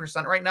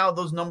 100% right now,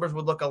 those numbers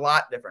would look a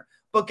lot different.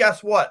 But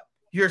guess what?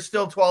 You're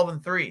still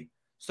 12-3.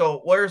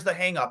 So where's the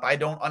hang up? I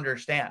don't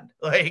understand.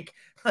 Like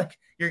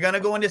you're going to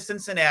go into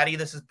Cincinnati.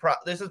 This is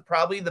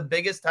probably the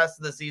biggest test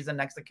of the season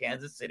next to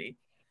Kansas City.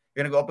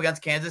 You're going to go up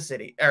against Kansas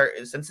City or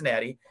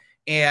Cincinnati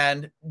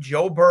and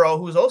Joe Burrow,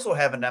 who's also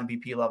having an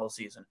MVP level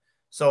season.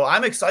 So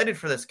I'm excited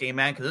for this game,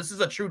 man, because this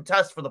is a true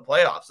test for the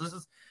playoffs. This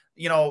is,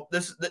 you know,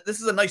 this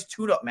is a nice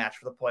tune-up match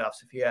for the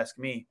playoffs, if you ask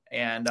me.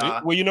 And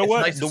well, you know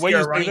what? Nice the way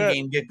your running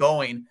game get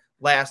going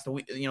last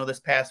week, you know, this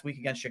past week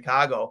against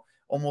Chicago,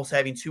 almost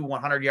having 2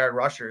 100-yard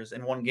rushers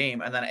in one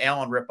game, and then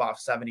Allen rip off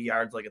 70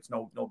 yards like it's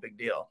no big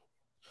deal.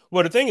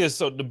 Well, the thing is,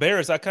 so the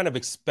Bears, I kind of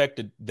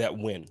expected that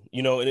win,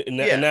 you know,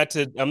 and I'm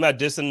not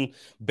dissing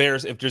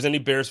Bears. If there's any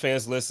Bears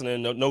fans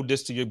listening, no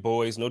diss to your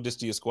boys, no diss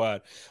to your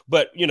squad.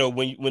 But, you know,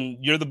 when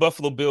you're the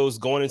Buffalo Bills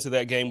going into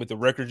that game with the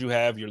record you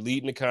have, you're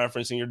leading the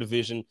conference in your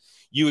division,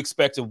 you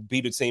expect to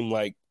beat a team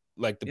like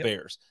the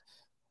Bears.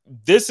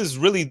 This is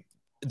really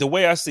the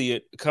way I see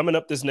it coming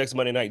up this next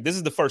Monday night. This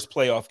is the first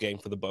playoff game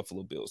for the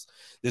Buffalo Bills.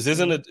 This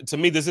isn't to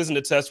me, this isn't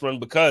a test run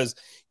because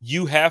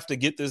you have to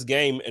get this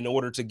game in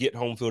order to get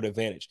home field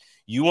advantage.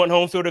 You want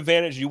home field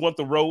advantage. You want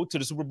the road to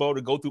the Super Bowl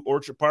to go through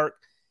Orchard Park.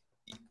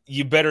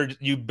 You better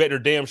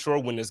damn sure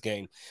win this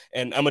game.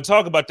 And I'm going to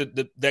talk about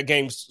that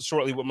game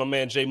shortly with my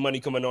man Jay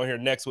Money coming on here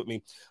next with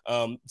me.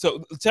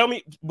 So tell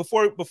me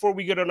before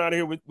we get on out of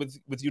here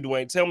with you,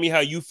 Dwayne, tell me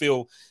how you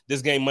feel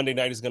this game Monday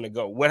night is going to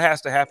go. What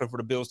has to happen for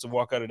the Bills to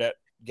walk out of that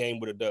game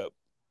with a dub?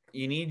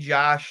 You need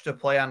Josh to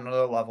play on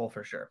another level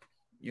for sure.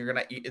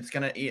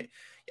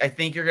 I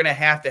think you're going to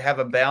have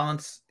a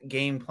balanced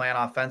game plan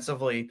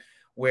offensively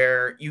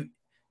where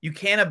you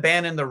can't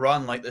abandon the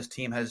run like this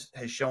team has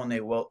shown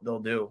they'll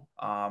do.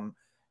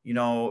 You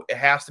know, it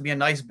has to be a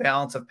nice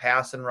balance of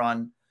pass and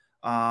run.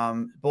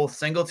 Both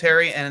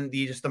Singletary and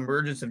the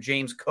emergence of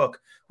James Cook,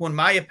 who in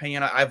my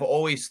opinion, I've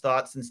always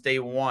thought since day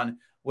one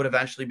would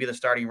eventually be the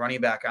starting running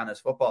back on this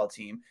football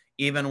team,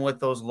 even with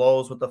those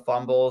lows with the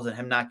fumbles and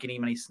him not getting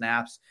many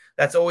snaps.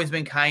 That's always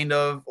been kind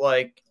of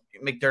like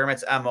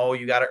McDermott's MO.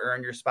 You got to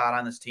earn your spot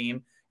on this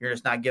team. You're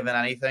just not given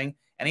anything.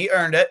 And he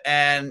earned it,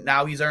 and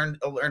now he's earned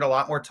a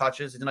lot more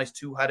touches. He's a nice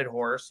two-headed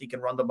horse. He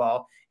can run the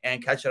ball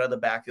and catch it out of the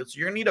backfield. So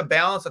you're going to need a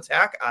balanced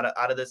attack out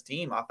of this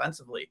team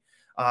offensively.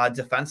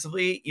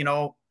 Defensively, you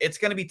know, it's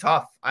going to be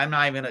tough.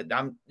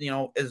 You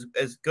know,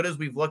 as good as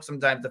we've looked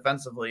sometimes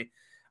defensively,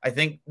 I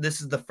think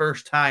this is the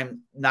first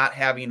time not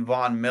having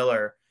Von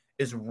Miller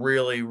is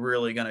really,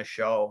 really going to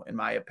show, in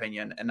my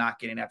opinion, and not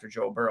getting after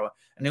Joe Burrow.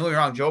 And don't get me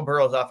wrong, Joe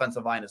Burrow's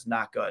offensive line is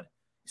not good.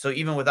 So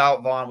even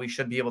without Von, we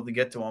should be able to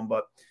get to him.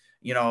 But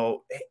you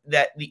know,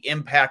 that the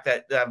impact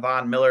that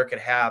Von Miller could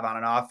have on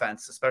an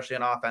offense, especially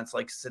an offense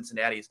like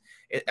Cincinnati's,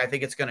 I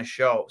think it's going to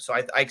show. So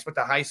I expect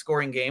a high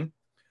scoring game.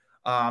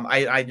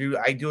 I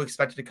do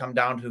expect it to come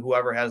down to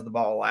whoever has the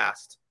ball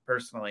last.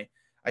 Personally,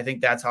 I think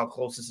that's how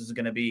close this is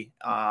going to be.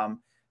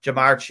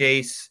 Jamar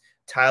Chase,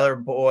 Tyler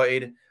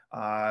Boyd,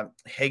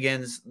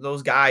 Higgins,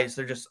 those guys,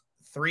 they're just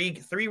three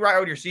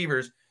wide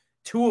receivers,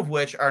 2 of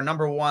which are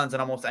number ones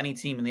on almost any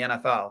team in the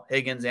NFL,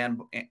 Higgins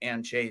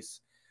and Chase.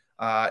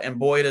 And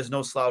Boyd is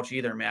no slouch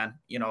either, man.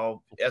 You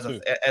know, as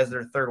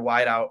their third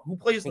wideout, who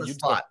plays in the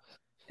slot.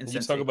 You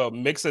talk about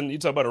mixing. You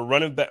talk about a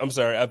running back. I'm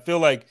sorry. I feel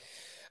like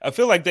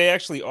they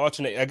actually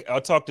alternate.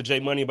 I'll talk to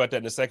Jay Money about that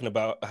in a second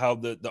about how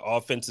the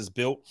offense is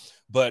built.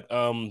 But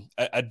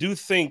I do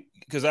think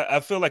because I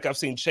feel like I've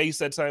seen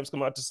Chase at times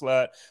come out to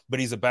slot,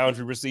 but he's a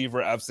boundary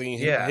receiver. I've seen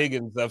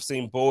Higgins. I've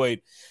seen Boyd.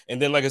 And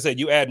then, like I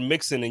said, you add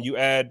Mixon and you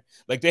add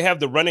like they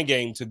have the running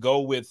game to go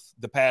with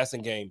the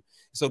passing game.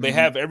 So they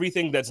have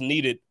everything that's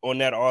needed on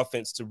that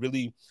offense to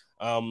really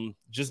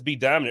just be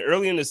dominant.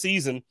 Early in the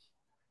season,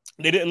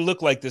 they didn't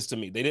look like this to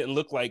me. They didn't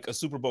look like a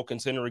Super Bowl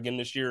contender again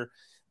this year.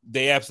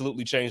 they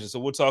absolutely changed it. So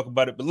we'll talk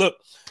about it. But look,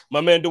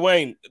 my man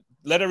Dwayne,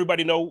 let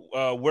everybody know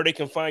where they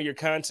can find your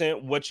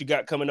content, what you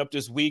got coming up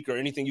this week, or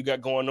anything you got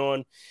going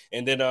on.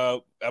 And then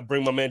I'll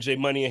bring my man Jay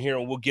Money in here,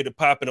 and we'll get it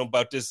popping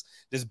about this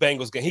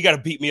Bengals game. He got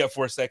to beat me up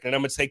for a second, and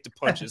I'm gonna take the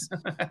punches.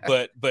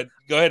 but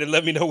go ahead and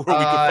let me know where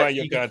we can find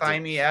your content. You can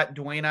find me at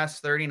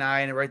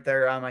DwayneS39 right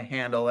there on my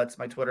handle. That's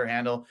my Twitter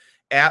handle.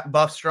 At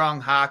Buff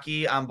Strong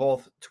Hockey on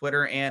both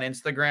Twitter and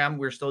Instagram.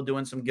 We're still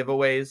doing some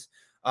giveaways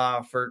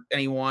for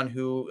anyone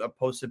who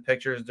posted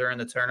pictures during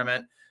the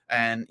tournament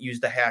and use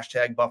the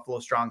hashtag Buffalo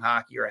Strong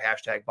Hockey or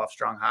hashtag Buff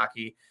Strong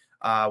Hockey.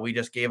 We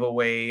just gave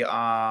away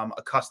a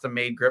custom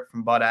made grip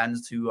from Butt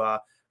Ends to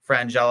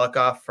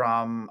Frangelica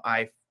from,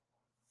 I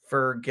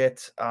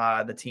forget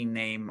the team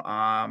name.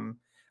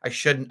 I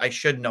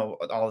should know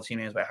all the team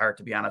names by heart,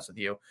 to be honest with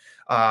you.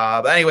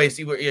 But anyway,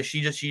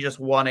 she just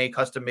won a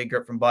custom made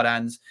grip from Butt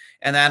Ends.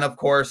 And then of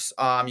course,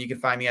 you can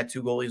find me at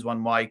 2 Goalies 1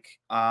 Mike.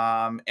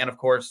 And of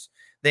course,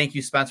 thank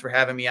you, Spence, for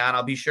having me on.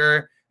 I'll be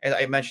sure, as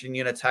I mentioned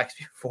in a text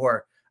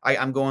before,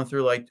 I'm going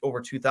through like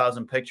over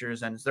 2,000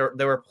 pictures, and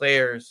there were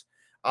players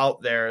out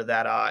there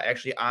that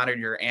actually honored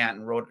your aunt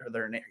and wrote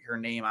her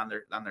name on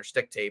their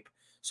stick tape.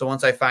 So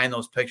once I find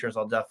those pictures,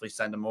 I'll definitely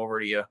send them over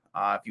to you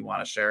if you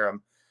want to share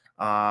them.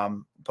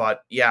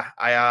 But yeah,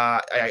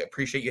 I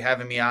appreciate you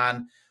having me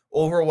on.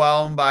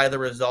 Overwhelmed by the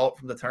result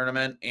from the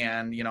tournament,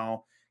 and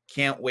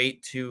can't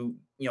wait to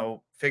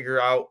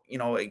figure out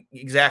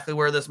exactly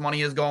where this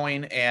money is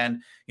going,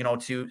 and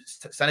to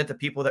send it to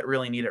people that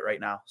really need it right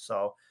now.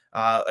 So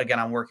again,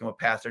 I'm working with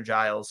Pastor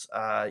Giles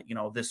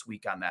this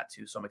week on that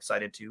too, so I'm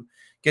excited to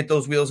get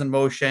those wheels in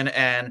motion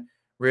and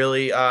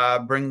really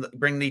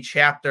bring the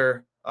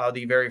chapter,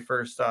 the very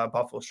first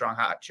Buffalo Strong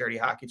Charity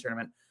Hockey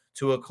Tournament,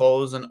 to a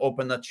close and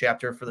open the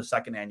chapter for the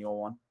second annual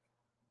one.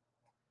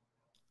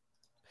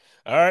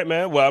 All right,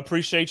 man. Well, I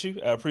appreciate you.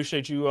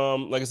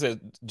 Like I said,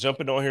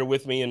 jumping on here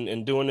with me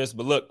and doing this.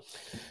 But look,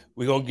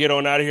 we're going to get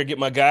on out of here, get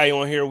my guy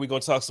on here. We're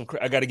going to talk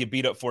I got to get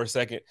beat up for a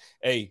second.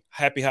 Hey,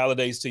 happy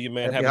holidays to you,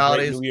 man. Happy Have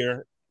holidays, a great new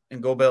year.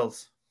 And go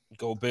Bills.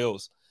 Go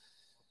Bills.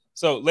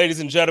 So, ladies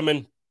and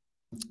gentlemen,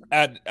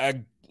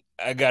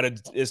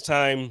 it's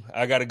time.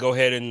 I got to go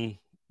ahead and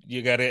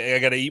I got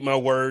to eat my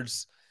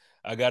words.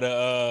 I got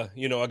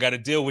to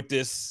deal with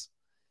this.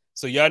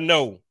 So y'all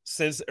know,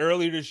 since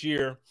earlier this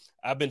year,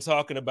 I've been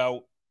talking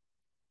about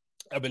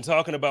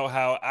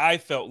how I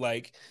felt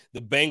like the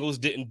Bengals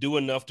didn't do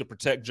enough to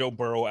protect Joe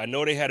Burrow. I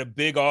know they had a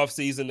big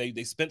offseason.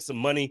 They spent some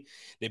money.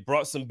 They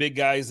brought some big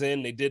guys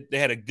in. They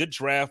had a good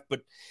draft,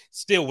 but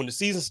still, when the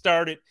season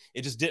started,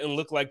 it just didn't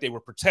look like they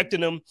were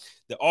protecting them.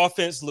 The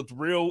offense looked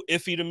real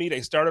iffy to me.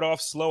 They started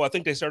off slow. I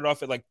think they started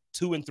off at like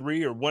 2-3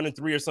 or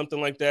 1-3 or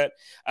something like that.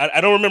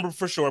 I don't remember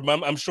for sure,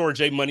 but I'm sure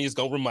Jay Money is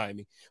going to remind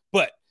me.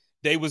 But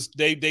they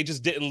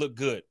just didn't look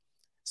good.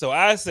 So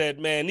I said,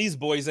 man, these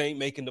boys ain't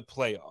making the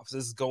playoffs.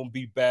 This is going to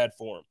be bad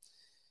for them.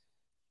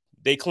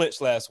 They clinched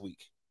last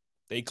week.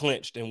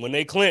 And when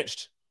they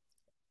clinched,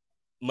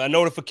 my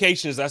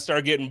notifications, I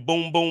started getting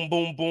boom, boom,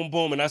 boom, boom,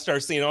 boom. And I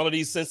started seeing all of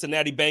these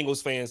Cincinnati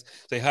Bengals fans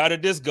say, how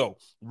did this go?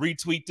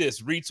 Retweet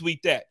this,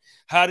 retweet that.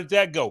 How did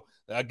that go?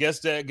 I guess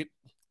that.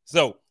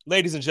 So,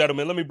 ladies and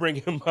gentlemen, let me bring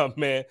in my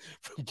man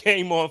from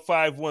Game On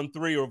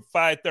 513 or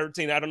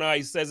 513. I don't know how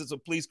he says it, so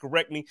please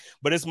correct me.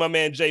 But it's my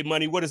man, Jay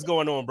Money. What is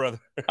going on,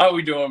 brother? How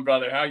we doing,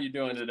 brother? How you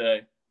doing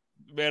today?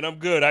 Man, I'm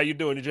good. How you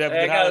doing? Did you have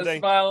a good holiday? I got a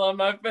smile on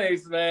my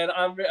face, man.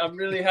 I'm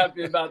really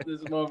happy about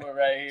this moment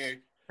right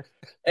here.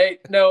 Hey,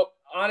 no,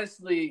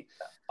 honestly,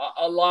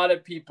 a lot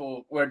of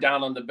people were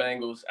down on the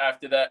Bengals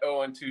after that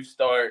 0-2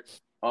 start.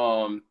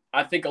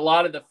 I think a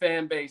lot of the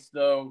fan base,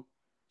 though,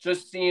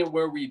 just seeing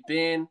where we've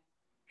been,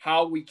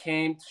 how we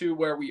came to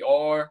where we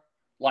are,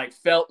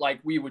 felt like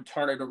we would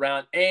turn it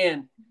around.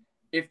 And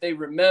if they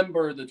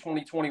remember the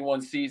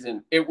 2021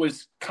 season, it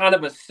was kind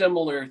of a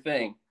similar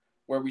thing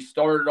where we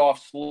started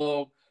off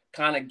slow,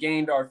 kind of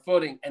gained our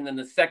footing. And then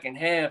the second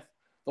half,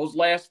 those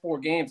last 4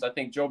 games, I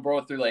think Joe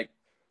Burrow threw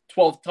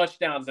 12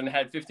 touchdowns and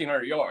had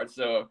 1,500 yards.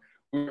 So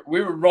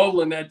we were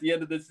rolling at the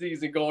end of the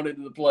season going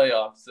into the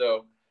playoffs.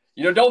 So,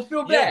 don't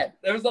feel bad.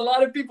 There was a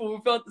lot of people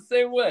who felt the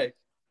same way.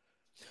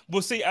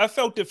 Well, see, I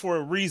felt it for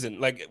a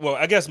reason.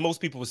 I guess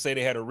most people would say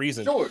they had a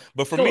reason. Sure,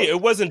 but for me,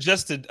 it wasn't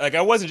just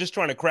I wasn't just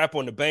trying to crap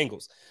on the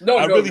Bengals.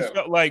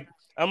 Felt like,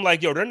 I'm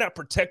like, yo, they're not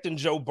protecting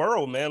Joe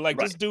Burrow, man. Right.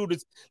 This dude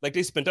is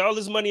they spent all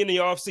this money in the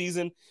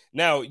offseason.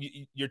 Now,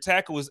 your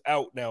tackle is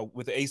out now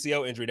with the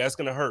ACL injury. That's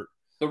going to hurt.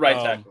 The right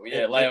tackle,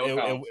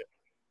 yeah.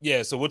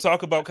 Yeah, so we'll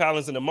talk about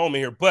Collins in a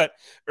moment here. But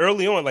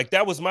early on,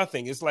 that was my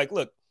thing. It's like,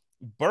 look,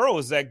 Burrow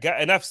is that guy,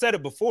 and I've said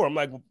it before. I'm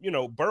like,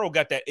 Burrow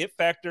got that it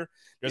factor.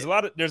 There's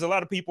a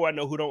lot of people I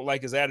know who don't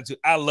like his attitude.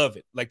 I love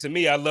it. To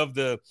me, I love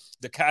the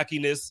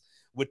cockiness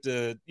with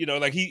the,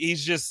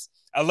 he's just,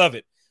 I love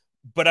it.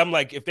 But I'm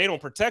like, if they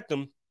don't protect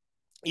him,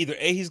 either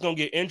A, he's gonna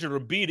get injured, or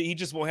B, he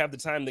just won't have the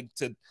time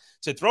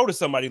to throw to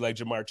somebody like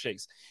Jamar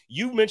Chase.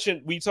 You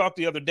mentioned, we talked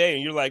the other day,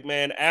 and you're like,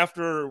 man,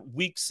 after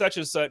week such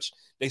and such,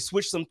 they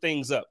switched some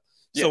things up.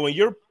 Yeah. So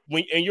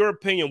when, in your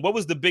opinion, what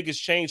was the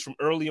biggest change from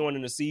early on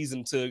in the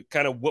season to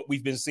kind of what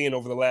we've been seeing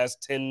over the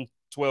last 10,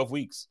 12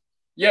 weeks?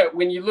 Yeah,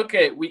 when you look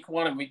at week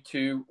 1 and week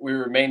 2, we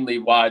were mainly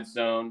wide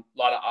zone, a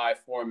lot of I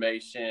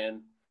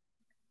formation,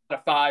 a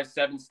lot of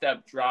 5-7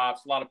 step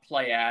drops, a lot of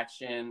play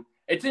action.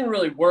 It didn't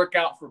really work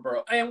out for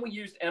Burrow, and we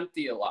used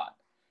empty a lot.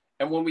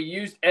 And when we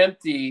used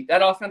empty,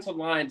 that offensive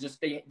line just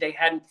they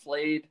hadn't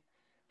played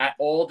at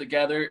all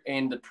together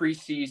in the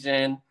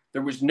preseason.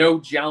 There was no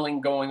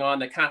gelling going on.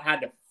 They kind of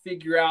had to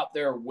figure out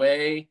their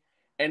way.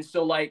 And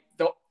so, like,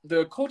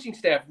 the coaching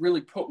staff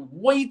really put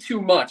way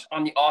too much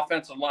on the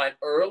offensive line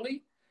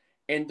early.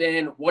 And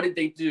then what did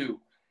they do?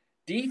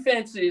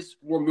 Defenses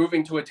were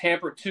moving to a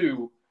Tampa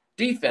 2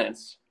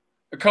 defense,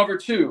 a cover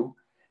 2,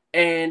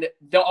 and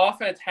the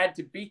offense had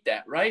to beat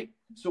that, right?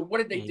 So what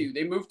did they do?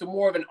 They moved to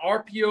more of an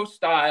RPO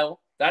style.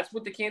 That's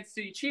what the Kansas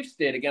City Chiefs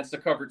did against the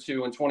cover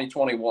 2 in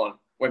 2021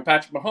 when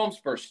Patrick Mahomes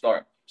first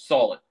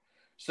saw it.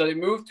 So they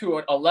moved to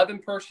an 11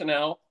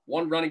 personnel,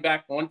 1 running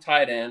back, 1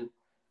 tight end,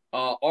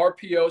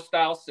 RPO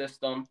style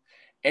system.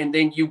 And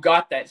then you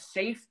got that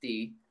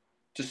safety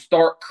to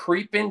start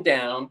creeping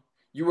down.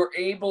 You were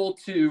able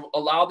to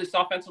allow this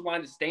offensive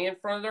line to stay in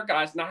front of their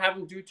guys, not have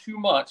them do too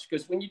much.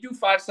 Because when you do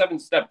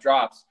 5-7 step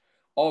drops,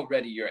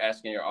 already you're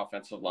asking your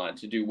offensive line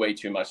to do way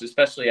too much,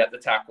 especially at the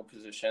tackle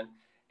position.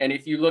 And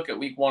if you look at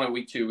week 1 and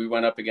week 2, we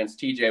went up against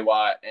TJ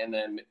Watt and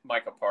then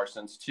Micah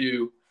Parsons,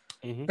 2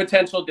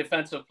 potential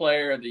defensive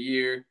player of the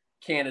year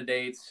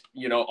candidates,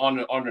 you know,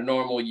 on a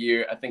normal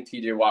year. I think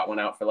TJ Watt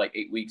went out for like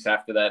 8 weeks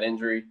after that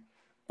injury.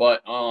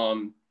 But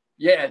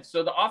yeah,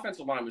 so the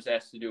offensive line was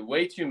asked to do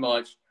way too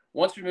much.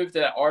 Once we moved to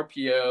that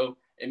RPO,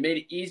 it made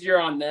it easier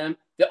on them.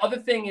 The other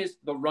thing is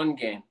the run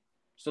game.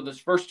 So those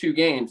first 2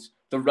 games,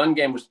 the run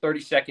game was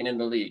 32nd in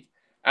the league.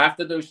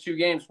 After those 2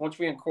 games, once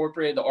we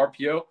incorporated the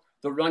RPO,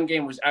 the run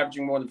game was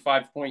averaging more than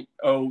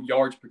 5.0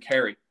 yards per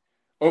carry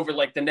over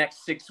like the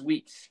next 6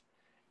 weeks.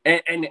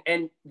 And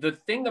the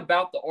thing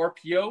about the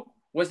RPO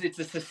was it's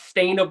a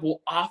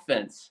sustainable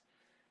offense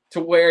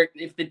to where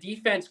if the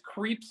defense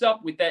creeps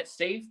up with that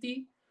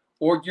safety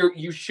or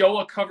you show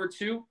a cover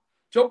 2,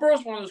 Joe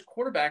Burrow's one of those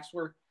quarterbacks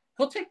where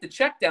he'll take the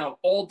check down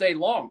all day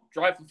long,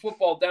 drive the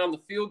football down the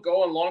field,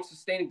 go on long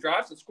sustaining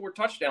drives, and score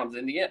touchdowns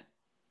in the end.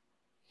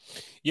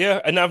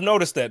 Yeah, and I've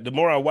noticed that the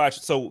more I watch.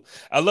 So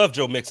I love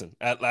Joe Mixon.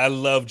 I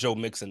love Joe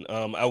Mixon.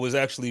 I was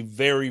actually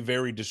very,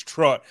 very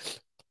distraught.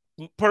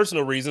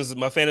 Personal reasons,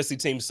 my fantasy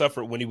team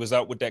suffered when he was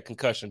out with that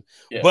concussion.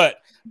 Yeah. But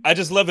I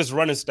just love his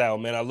running style,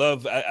 man. I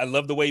love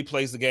the way he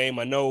plays the game.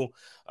 I know,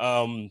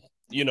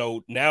 you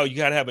know, now you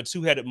got to have a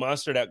 2-headed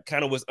monster that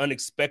kind of was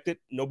unexpected.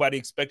 Nobody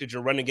expected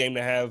your running game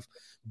to have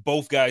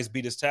both guys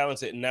be this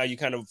talented, and now you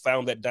kind of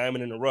found that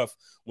diamond in the rough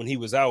when he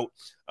was out.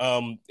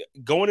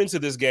 Going into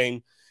this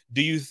game,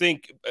 do you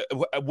think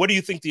what do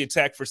you think the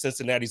attack for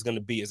Cincinnati is going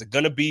to be? Is it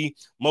going to be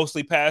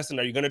mostly passing?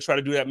 Are you going to try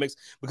to do that mix?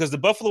 Because the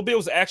Buffalo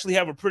Bills actually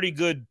have a pretty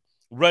good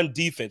run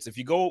defense. If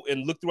you go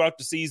and look throughout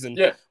the season,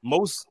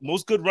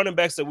 most good running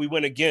backs that we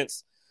went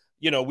against,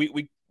 you know,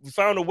 we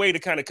found a way to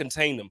kind of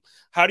contain them.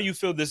 How do you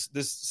feel this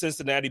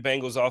Cincinnati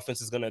Bengals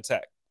offense is going to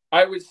attack?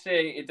 I would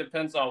say it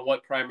depends on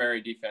what primary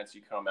defense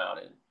you come out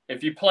in.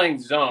 If you're playing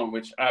zone,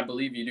 which I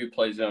believe you do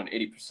play zone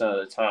 80%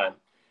 of the time,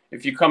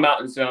 if you come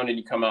out in zone and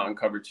you come out in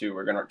cover 2,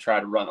 we're going to try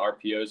to run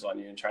RPOs on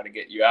you and try to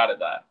get you out of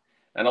that.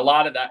 And a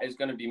lot of that is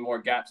going to be more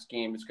gap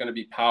scheme. It's going to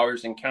be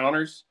powers and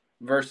counters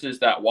versus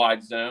that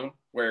wide zone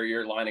where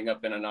you're lining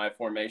up in an I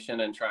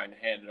formation and trying to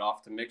hand it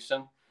off to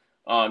Mixon.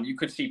 You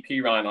could see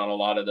Pirine on a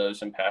lot of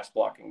those and pass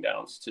blocking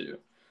downs too.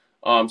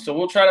 So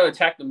we'll try to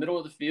attack the middle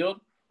of the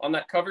field on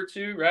that cover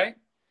 2, right?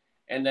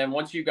 And then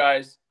once you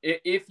guys,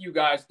 if you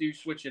guys do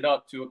switch it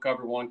up to a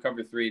cover 1,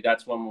 cover 3,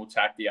 that's when we'll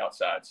attack the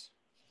outsides.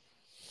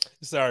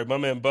 Sorry, my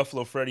man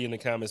Buffalo Freddy in the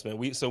comments, man.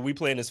 We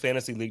play in this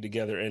fantasy league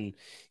together, and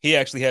he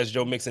actually has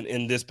Joe Mixon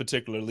in this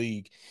particular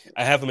league.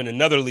 I have him in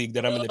another league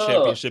that I'm in the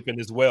championship in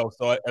as well.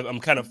 So I'm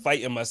kind of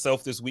fighting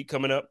myself this week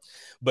coming up.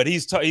 But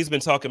he's been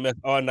talking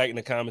all night in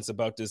the comments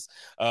about this.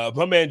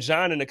 My man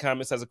John in the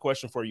comments has a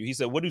question for you. He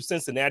said, "What do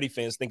Cincinnati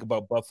fans think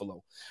about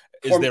Buffalo?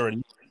 Is there a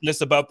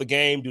nervousness about the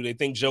game? Do they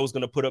think Joe's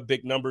going to put up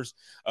big numbers?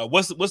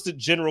 What's the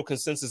general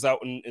consensus out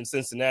in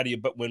Cincinnati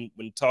about when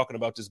talking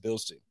about this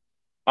Bills team?"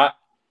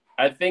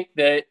 I think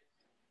that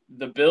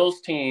the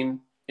Bills team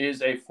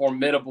is a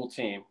formidable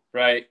team,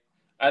 right?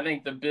 I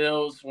think the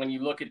Bills, when you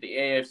look at the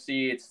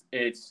AFC,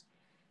 it's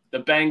the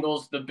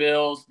Bengals, the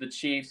Bills, the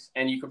Chiefs,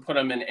 and you can put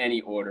them in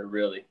any order,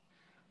 really.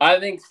 I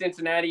think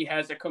Cincinnati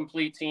has a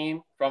complete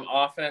team from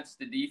offense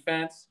to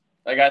defense.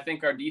 Like, I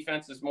think our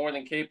defense is more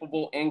than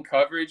capable in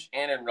coverage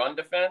and in run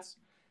defense.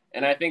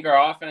 And I think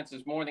our offense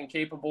is more than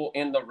capable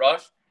in the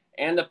rush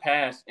and the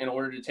pass in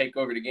order to take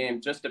over the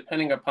game, just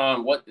depending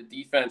upon what the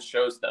defense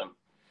shows them.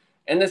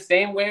 And the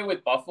same way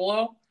with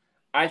Buffalo,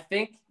 I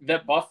think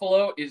that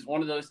Buffalo is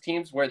one of those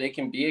teams where they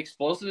can be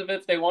explosive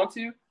if they want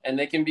to, and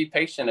they can be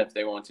patient if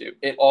they want to.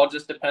 It all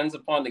just depends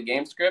upon the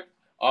game script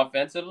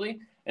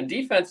offensively. And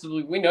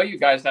defensively, we know you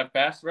guys have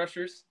pass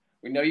rushers.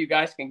 We know you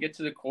guys can get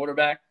to the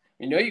quarterback.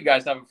 We know you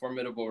guys have a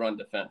formidable run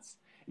defense.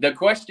 The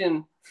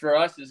question for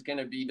us is going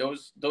to be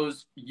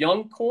those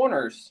young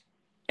corners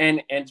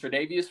and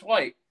Tre'Davious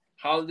White.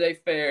 How do they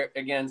fare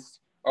against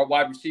our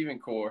wide receiving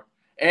core,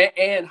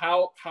 and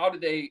how do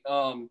they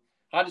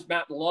how does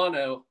Matt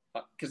Milano?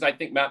 Because I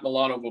think Matt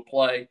Milano will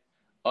play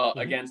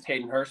against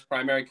Hayden Hurst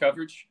primary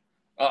coverage.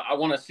 I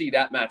want to see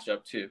that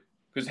matchup too,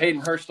 because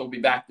Hayden Hurst will be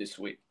back this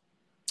week.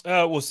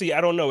 We'll see.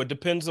 I don't know. It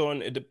depends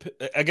on it.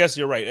 I guess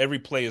you're right. Every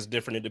play is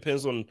different. It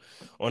depends on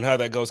how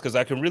that goes, because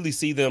I can really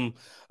see them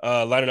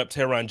lining up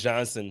Teron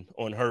Johnson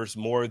on Hurst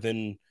more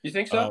than you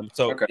think so.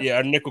 Okay. Yeah,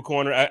 our nickel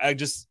corner. I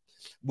just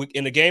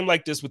in a game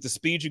like this with the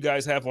speed you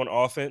guys have on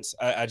offense,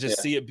 I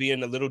just see it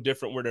being a little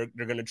different where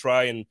they're going to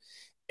try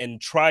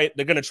and try it.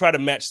 They're going to try to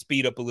match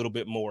speed up a little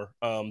bit more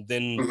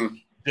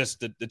than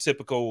just the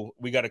typical.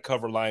 We got to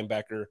cover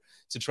linebacker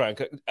to try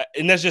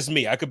and that's just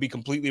me. I could be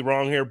completely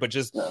wrong here, but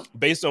just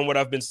based on what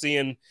I've been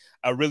seeing,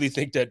 I really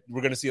think that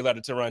we're going to see a lot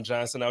of Teron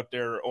Johnson out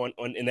there on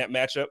in that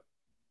matchup.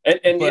 And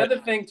the other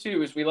thing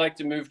too is we like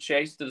to move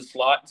Chase to the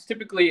slot. It's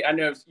typically, I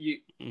know you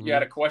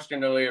had a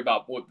question earlier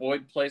about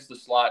Boyd plays the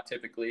slot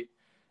typically,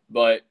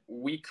 but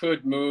we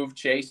could move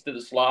Chase to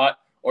the slot,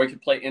 or he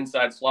could play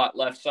inside slot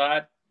left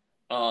side.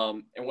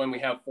 And when we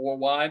have 4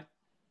 wide,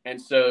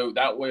 and so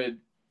that would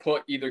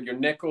put either your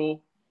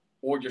nickel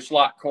or your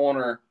slot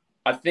corner,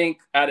 I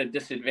think, at a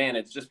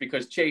disadvantage, just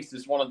because Chase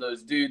is one of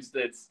those dudes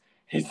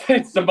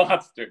it's a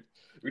monster.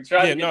 We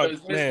try to get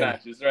those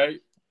mismatches,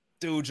 right?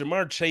 Dude,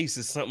 Jamar Chase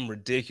is something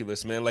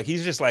ridiculous, man. Like,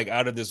 he's just like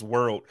out of this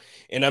world.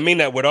 And I mean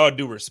that with all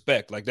due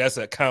respect. Like, that's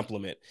a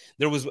compliment.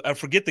 I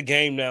forget the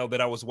game now that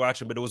I was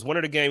watching, but it was one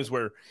of the games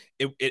where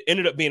it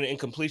ended up being an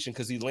incompletion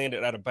because he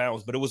landed out of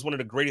bounds. But it was one of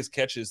the greatest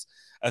catches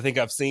I think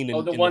I've seen in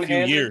a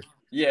few years.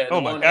 Yeah. Oh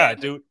my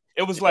God, dude.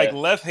 It was like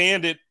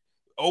left-handed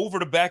over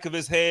the back of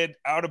his head,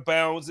 out of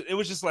bounds. It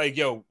was just like,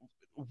 yo,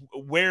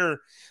 where,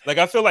 like,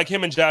 I feel like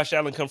him and Josh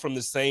Allen come from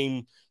the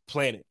same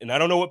planet. And I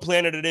don't know what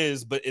planet it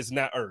is, but it's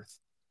not Earth.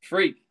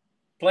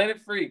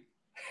 Planet Freak.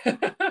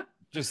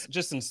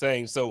 just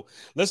insane. So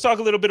let's talk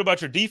a little bit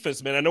about your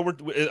defense, man. I know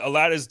a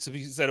lot is to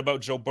be said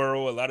about Joe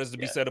Burrow. A lot is to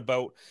be said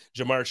about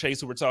Jamar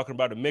Chase, who we're talking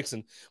about and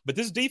mixing. But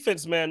this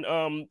defense, man,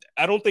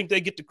 I don't think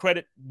they get the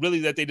credit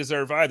really that they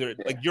deserve either.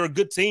 Yeah. Like, you're a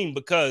good team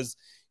because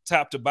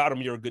top to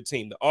bottom, you're a good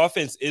team. The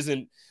offense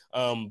isn't,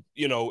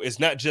 it's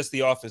not just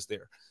the offense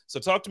there. So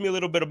talk to me a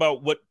little bit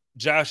about what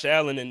Josh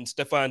Allen and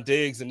Stephon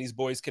Diggs and these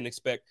boys can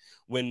expect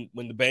when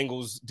the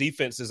Bengals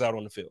defense is out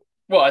on the field.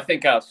 Well, I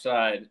think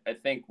outside,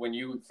 when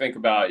you think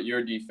about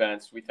your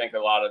defense, we think a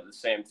lot of the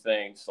same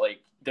things.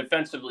 Like,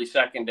 defensively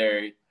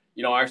secondary,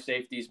 our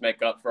safeties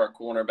make up for our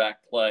cornerback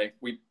play.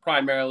 We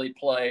primarily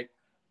play,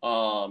 a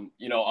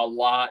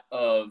lot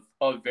of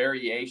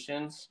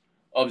variations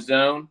of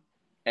zone.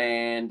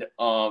 And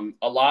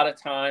a lot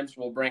of times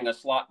we'll bring a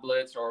slot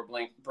blitz or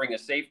bring a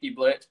safety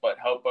blitz, but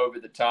help over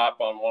the top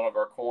on one of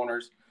our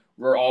corners.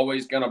 We're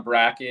always going to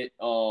bracket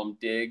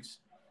Diggs,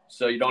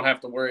 so you don't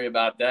have to worry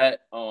about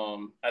that.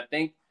 I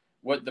think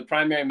what the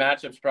primary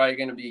matchup is probably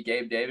going to be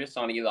Gabe Davis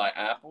on Eli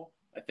Apple.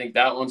 I think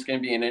that one's going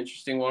to be an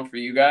interesting one for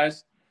you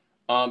guys.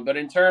 But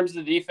in terms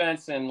of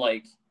defense and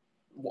like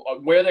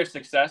where their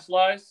success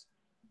lies,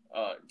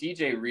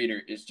 DJ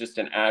Reader is just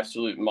an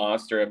absolute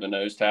monster of a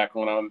nose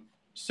tackle, and I'm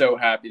so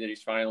happy that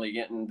he's finally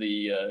getting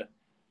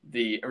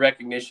the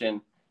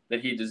recognition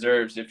that he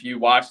deserves. If you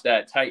watched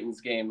that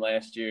Titans game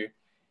last year,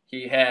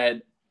 he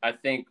had, I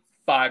think,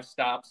 5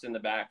 stops in the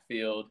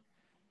backfield,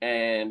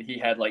 and he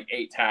had like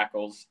 8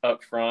 tackles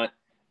up front.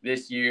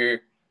 This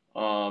year,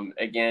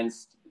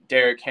 against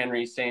Derrick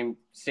Henry, same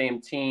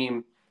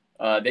team,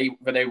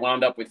 they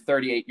wound up with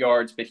 38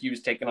 yards, but he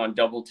was taking on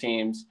double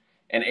teams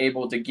and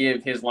able to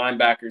give his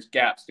linebackers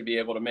gaps to be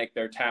able to make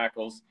their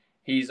tackles.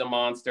 He's a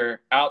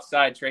monster.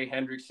 Outside, Trey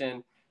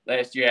Hendrickson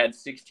last year had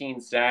 16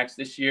 sacks.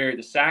 This year,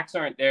 the sacks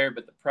aren't there,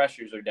 but the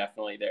pressures are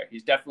definitely there.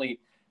 He's definitely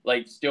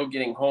like still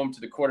getting home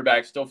to the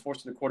quarterback, still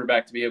forcing the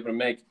quarterback to be able to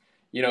make,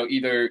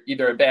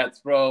 either a bad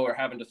throw or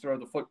having to throw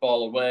the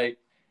football away.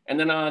 And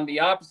then on the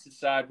opposite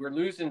side, we're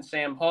losing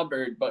Sam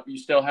Hubbard, but you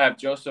still have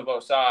Joseph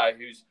Osai,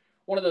 who's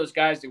one of those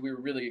guys that we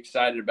were really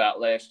excited about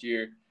last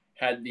year.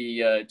 Had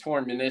the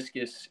torn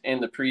meniscus in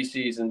the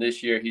preseason.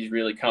 This year, he's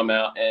really come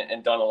out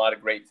and done a lot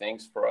of great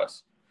things for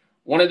us.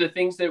 One of the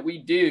things that we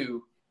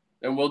do,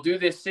 and we'll do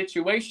this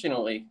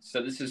situationally,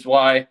 so this is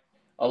why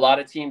a lot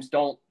of teams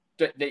don't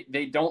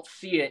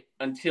see it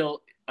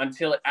until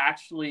it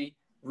actually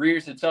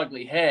rears its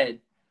ugly head.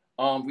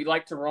 We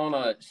like to run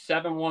a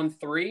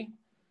 7-1-3.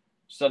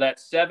 So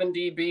that's 7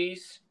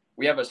 DBs.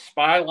 We have a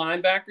spy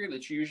linebacker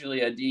that's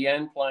usually a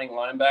DN playing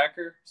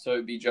linebacker. So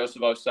it'd be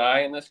Joseph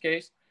Osai in this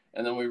case.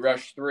 And then we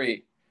rush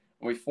 3.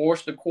 We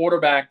force the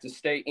quarterback to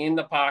stay in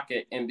the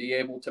pocket and be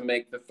able to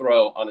make the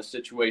throw on a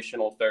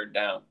situational third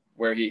down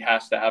where he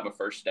has to have a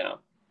first down.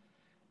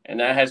 And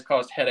that has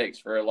caused headaches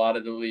for a lot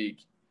of the league.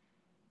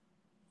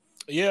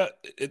 Yeah,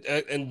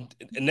 and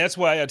that's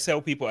why I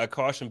tell people, I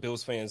caution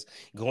Bills fans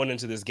going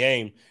into this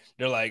game.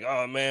 They're like,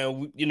 oh,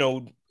 man,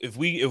 if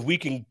we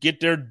can get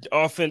their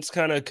offense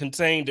kind of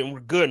contained and we're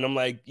good. And I'm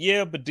like,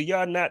 yeah, but do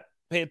y'all not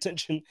pay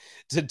attention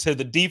to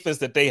the defense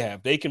that they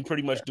have. They can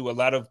pretty much do a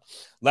lot of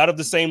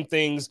the same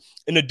things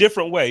in a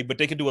different way, but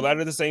they can do a lot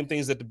of the same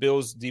things that the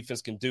Bills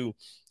defense can do.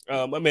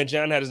 My man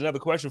John had another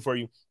question for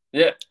you.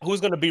 Yeah.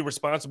 Who's going to be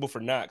responsible for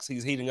Knox?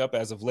 He's heating up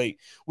as of late,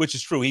 which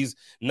is true.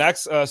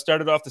 Knox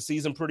started off the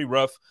season pretty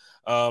rough.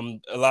 A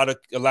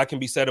lot can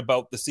be said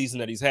about the season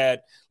that he's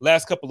had.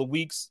 Last couple of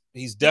weeks,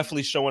 he's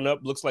definitely showing up.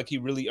 Looks like he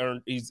really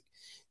earned. He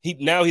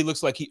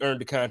looks like he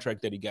earned the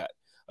contract that he got.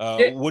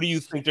 What do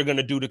you think they're going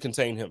to do to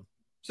contain him?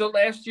 So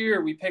last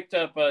year we picked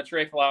up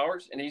Trey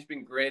Flowers, and he's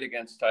been great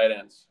against tight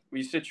ends.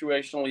 We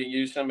situationally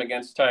use him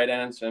against tight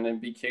ends and in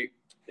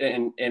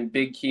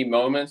big key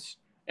moments.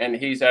 And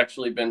he's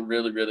actually been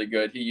really, really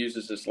good. He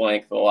uses his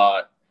length a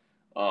lot.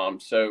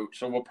 So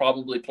we'll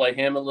probably play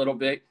him a little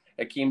bit.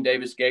 Akeem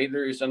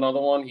Davis-Gaither is another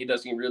one. He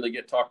doesn't really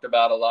get talked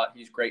about a lot.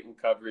 He's great in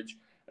coverage.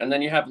 And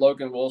then you have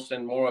Logan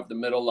Wilson, more of the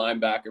middle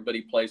linebacker, but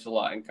he plays a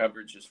lot in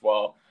coverage as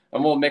well.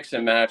 And we'll mix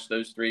and match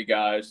those three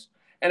guys.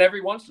 And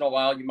every once in a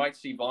while, you might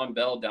see Von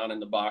Bell down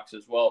in the box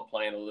as well,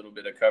 playing a little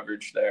bit of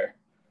coverage there.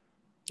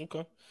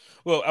 Okay.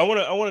 Well, I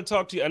want to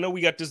talk to you. I know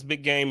we got this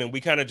big game and we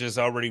kind of just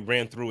already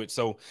ran through it.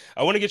 So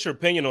I want to get your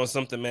opinion on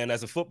something, man,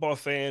 as a football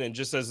fan and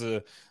just as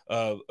a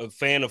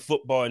fan of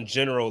football in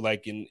general,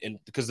 like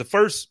because the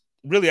first,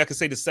 really, I could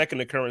say the second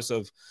occurrence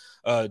of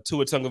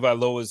Tua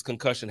Tagovailoa's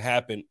concussion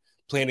happened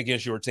playing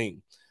against your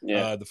team.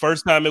 Yeah. The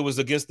first time it was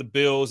against the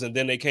Bills, and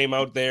then they came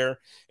out there,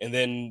 and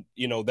then,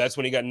 that's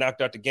when he got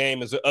knocked out the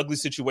game. It's an ugly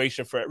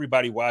situation for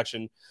everybody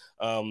watching.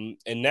 And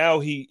now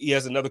he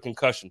has another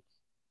concussion.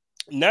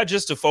 Not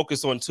just to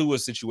focus on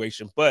Tua's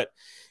situation, but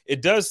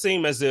it does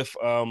seem as if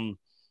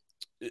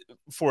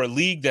for a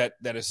league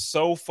that is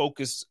so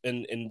focused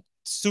and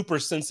super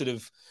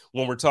sensitive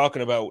when we're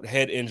talking about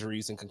head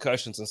injuries and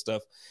concussions and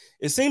stuff,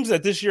 it seems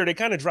that this year they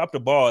kind of dropped the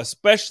ball,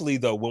 especially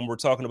though when we're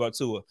talking about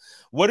Tua.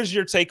 What is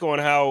your take on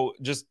how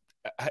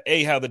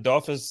the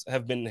Dolphins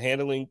have been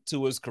handling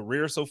Tua's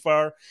career so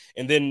far?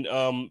 And then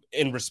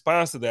in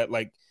response to that,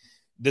 like,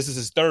 this is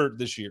his third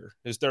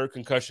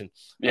concussion.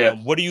 Yeah.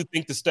 What do you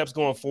think the steps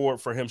going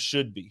forward for him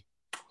should be?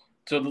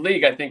 So the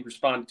league, I think,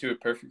 responded to it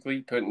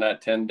perfectly, putting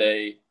that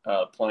 10-day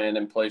plan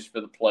in place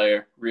for the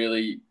player,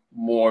 really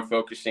more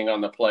focusing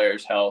on the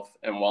player's health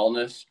and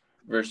wellness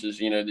versus,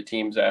 the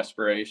team's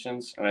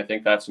aspirations. And I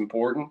think that's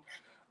important.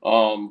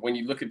 When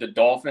you look at the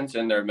Dolphins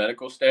and their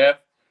medical staff,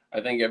 I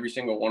think every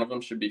single one of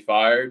them should be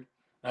fired.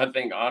 I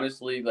think,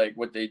 honestly, like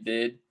what they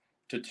did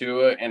to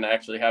Tua and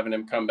actually having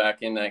him come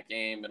back in that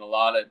game. And a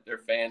lot of their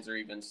fans are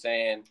even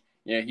saying,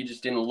 he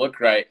just didn't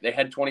look right. They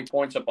had 20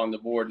 points up on the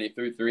board and he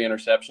threw 3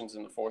 interceptions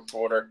in the fourth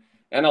quarter.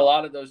 And a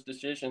lot of those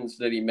decisions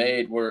that he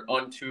made were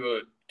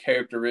un-Tua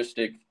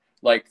characteristic,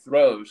 like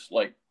throws,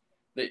 like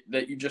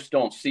that you just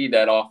don't see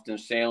that often,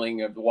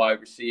 sailing of the wide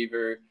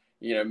receiver,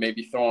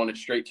 maybe throwing it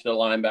straight to the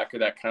linebacker,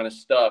 that kind of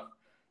stuff.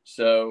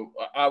 So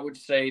I would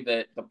say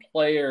that the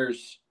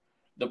player's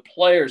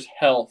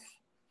health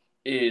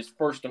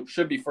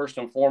should be first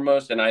and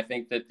foremost, and I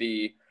think that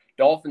the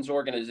Dolphins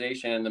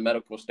organization and the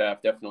medical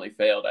staff definitely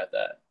failed at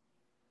that.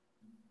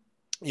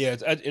 Yeah,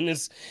 and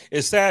it's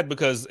sad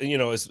because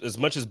as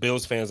much as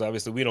Bills fans,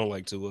 obviously we don't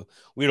like Tua,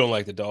 we don't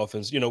like the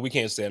Dolphins. We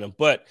can't stand them,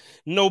 but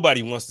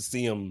nobody wants to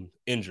see him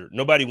injured.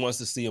 Nobody wants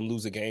to see him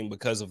lose a game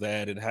because of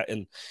that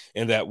and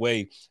in that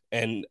way.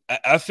 And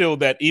I feel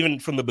that even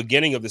from the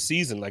beginning of the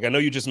season, like I know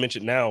you just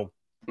mentioned now.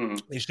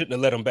 They shouldn't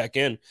have let him back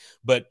in.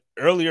 But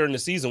earlier in the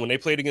season, when they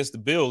played against the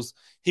Bills,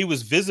 he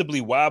was visibly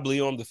wobbly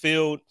on the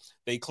field.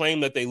 They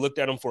claimed that they looked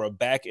at him for a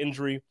back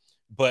injury.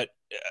 But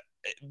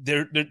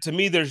to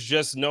me,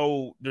 there's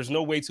no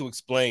way to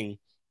explain,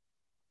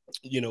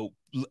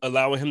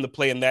 allowing him to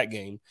play in that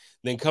game,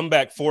 then come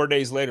back 4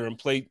 days later and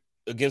play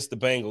against the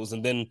Bengals.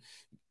 And then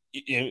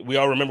we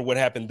all remember what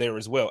happened there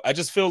as well. I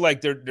just feel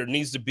like there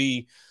needs to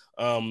be,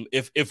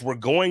 if we're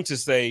going to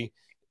say,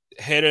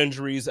 head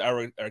injuries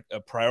are a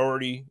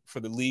priority for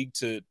the league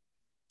to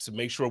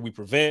make sure we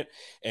prevent,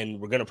 and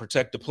we're going to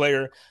protect the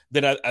player,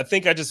 then I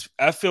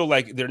feel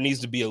like there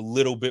needs to be a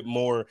little bit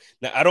more.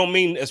 Now, I don't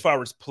mean as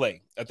far as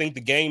play. I think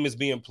the game is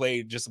being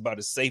played just about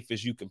as safe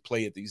as you can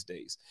play it these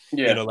days.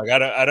 Yeah.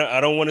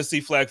 I don't want to see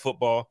flag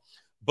football,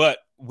 but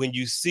when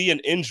you see an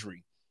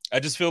injury,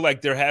 I just feel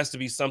like there has to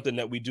be something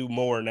that we do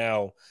more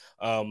now,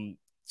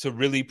 to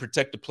really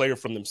protect the player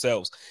from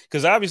themselves.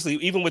 Because obviously,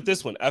 even with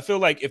this one, I feel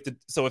like if the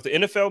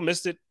NFL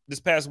missed it this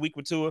past week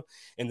with Tua,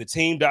 and the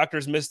team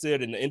doctors missed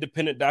it, and the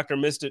independent doctor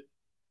missed it,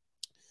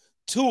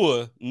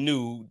 Tua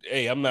knew,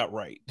 hey, I'm not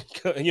right.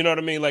 You know what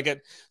I mean?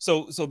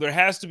 So there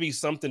has to be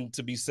something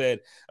to be said.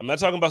 I'm not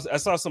talking about. I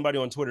saw somebody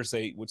on Twitter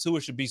say, "Well, Tua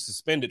should be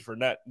suspended for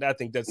not." I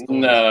think that's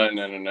no.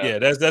 Yeah,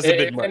 that's a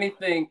bit much.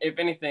 If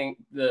anything,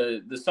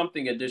 the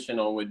something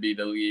additional would be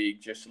the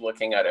league just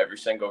looking at every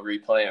single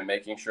replay and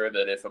making sure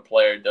that if a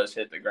player does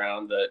hit the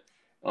ground, that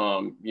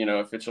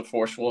if it's a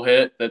forceful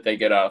hit, that they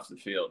get off the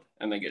field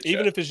and they get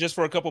even checked. if it's just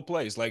for a couple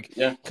plays.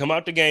 Come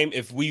out the game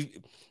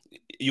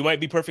You might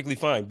be perfectly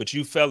fine, but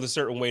you felt a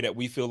certain way that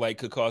we feel like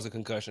could cause a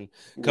concussion.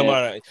 Come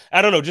on.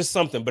 I don't know, just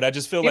something, but I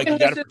just feel like you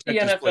got to protect the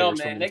these NFL, players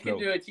man. They could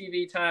do a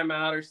TV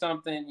timeout or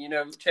something,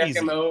 check Easy.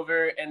 him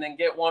over and then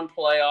get one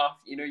playoff.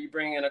 You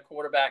bring in a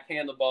quarterback,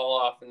 hand the ball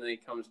off, and then he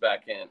comes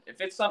back in. If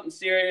it's something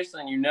serious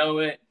and you know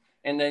it,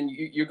 and then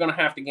you're going to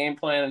have to game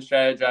plan and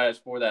strategize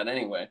for that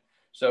anyway.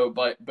 So,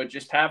 but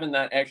just having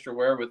that extra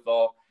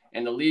wherewithal,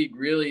 and the league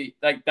really,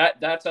 like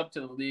that's up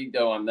to the league,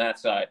 though, on that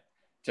side,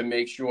 to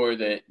make sure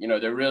that,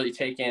 they're really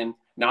taking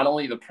not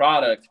only the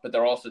product, but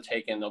they're also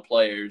taking the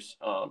players'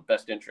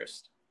 best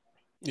interest.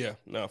 Yeah,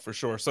 no, for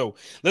sure. So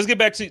let's get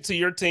back to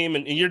your team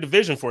and your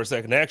division for a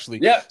second, actually.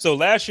 Yeah. So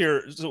last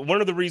year, one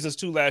of the reasons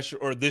too last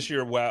year or this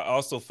year why I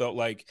also felt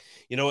like,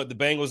 the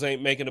Bengals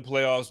ain't making the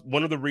playoffs.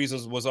 One of the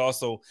reasons was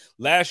also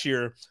last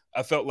year,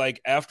 I felt like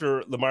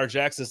after Lamar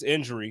Jackson's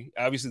injury,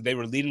 obviously they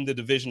were leading the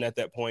division at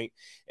that point,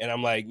 and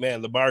I'm like,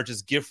 man, Lamar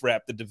just gift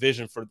wrapped the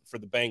division for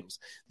the Bengals.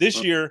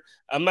 This year,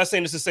 I'm not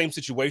saying it's the same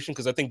situation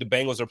because I think the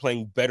Bengals are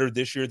playing better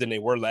this year than they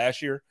were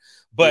last year,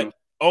 but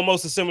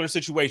almost a similar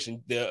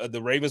situation. The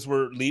Ravens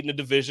were leading the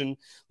division.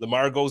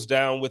 Lamar goes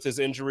down with his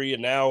injury,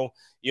 and now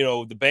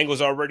the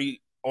Bengals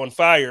already on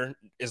fire.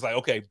 It's like,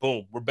 okay,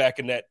 boom, we're back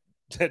in that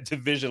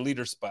division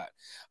leader spot.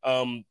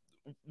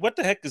 What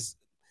the heck is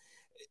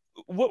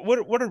what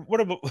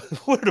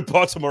are the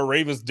Baltimore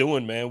Ravens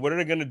doing, man? What are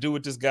they going to do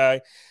with this guy?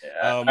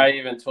 I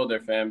even told their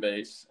fan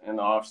base in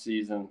the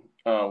offseason,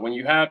 when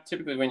you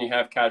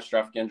have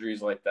catastrophic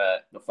injuries like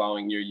that, the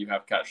following year you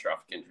have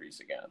catastrophic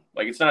injuries again.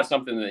 Like, it's not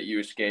something that you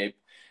escape.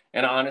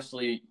 And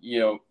honestly,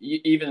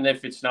 even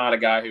if it's not a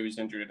guy who was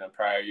injured in the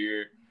prior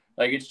year,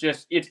 like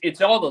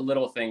it's all the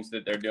little things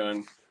that they're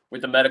doing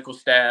with the medical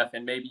staff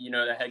and maybe,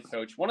 the head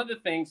coach. One of the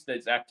things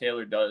that Zach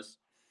Taylor does,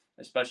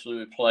 especially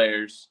with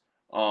players,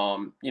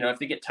 if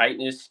they get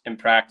tightness in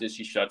practice,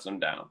 he shuts them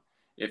down.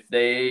 If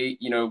they,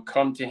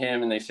 come to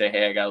him and they say,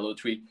 hey, I got a little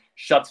tweak,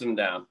 shuts them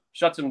down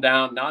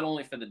not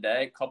only for the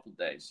day, a couple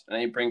days, and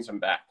then he brings them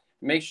back.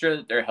 Make sure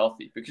that they're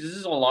healthy because this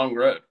is a long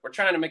road. We're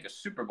trying to make a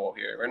Super Bowl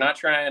here. We're not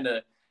trying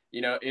to,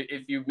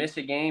 if you miss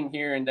a game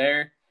here and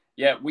there,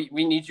 yeah, we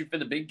need you for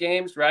the big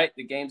games, right?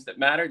 The games that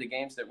matter, the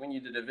games that win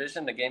you the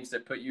division, the games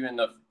that put you in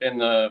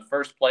the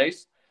first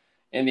place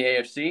in the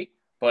AFC.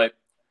 But,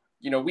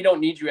 we don't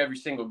need you every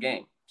single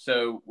game.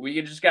 So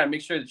we just got to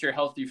make sure that you're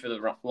healthy for the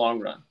long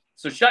run.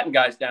 So shutting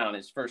guys down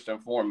is first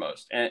and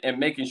foremost, and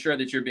making sure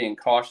that you're being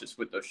cautious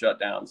with those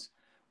shutdowns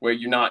where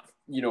you're not,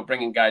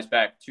 bringing guys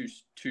back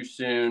too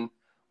soon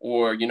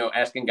or,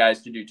 asking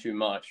guys to do too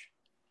much.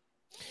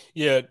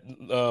 Yeah,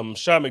 Sean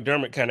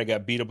McDermott kind of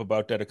got beat up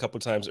about that a couple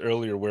times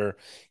earlier where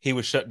he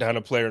would shut down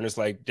a player and it's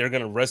like they're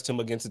going to rest him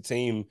against a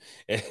team.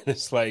 And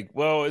it's like,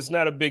 well, it's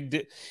not a big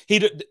deal.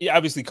 He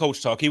obviously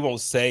coach talk. He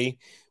won't say,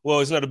 well,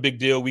 it's not a big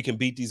deal. We can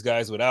beat these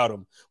guys without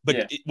him.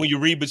 But when you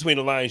read between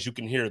the lines, you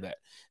can hear that.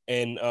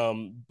 And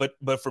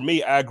but for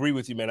me, I agree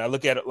with you, man. I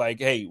look at it like,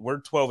 hey,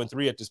 we're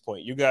 12-3 at this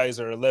point. You guys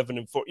are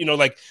 11-4.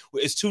 Like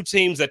it's two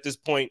teams at this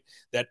point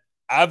that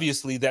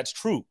obviously that's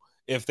true.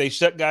 If they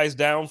shut guys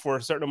down for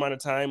a certain amount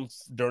of time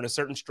during a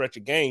certain stretch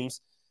of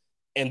games,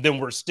 and then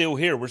we're still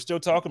here, we're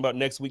still talking about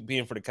next week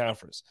being for the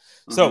conference.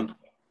 So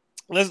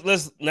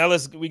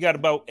we got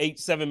about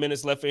 7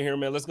 minutes left in here,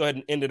 man. Let's go ahead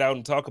and end it out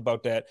and talk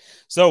about that.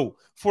 So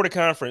for the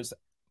conference,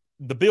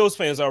 the Bills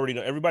fans already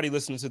know. Everybody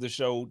listening to the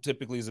show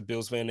typically is a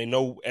Bills fan. They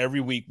know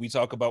every week we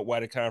talk about why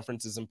the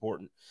conference is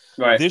important.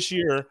 Right. This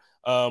year,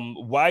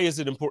 why is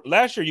it important?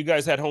 Last year, you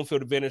guys had home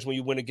field advantage when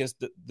you went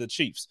against the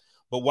Chiefs.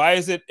 But why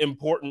is it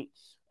important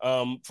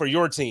for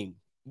your team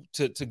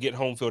to get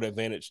home field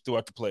advantage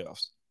throughout the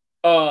playoffs?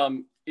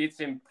 It's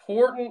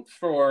important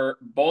for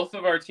both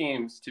of our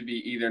teams to be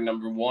either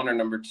number one or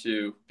number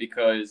two,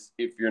 because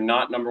if you're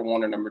not number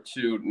one or number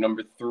two,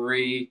 number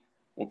three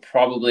will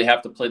probably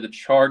have to play the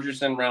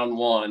Chargers in round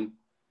one,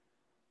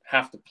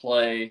 have to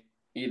play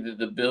either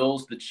the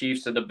Bills, the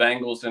Chiefs, or the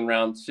Bengals in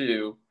round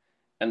two,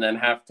 and then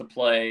have to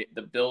play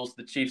the Bills,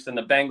 the Chiefs, and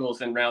the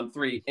Bengals in round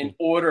three in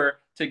order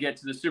to get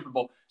to the Super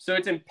Bowl. So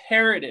it's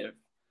imperative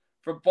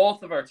for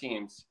both of our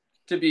teams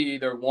to be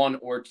either one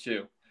or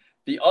two.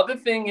 The other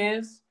thing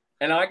is,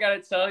 and I got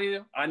to tell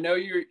you, I know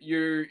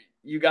you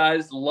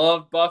guys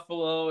love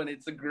Buffalo and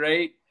it's a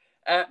great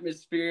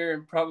atmosphere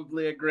and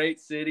probably a great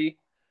city.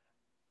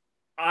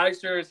 I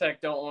sure as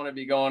heck don't want to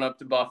be going up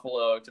to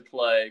Buffalo to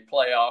play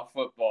playoff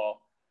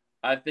football.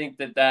 I think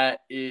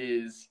that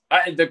is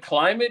the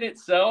climate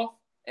itself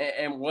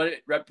and what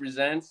it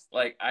represents.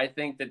 Like, I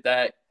think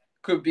that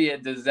could be a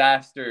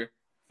disaster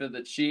for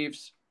the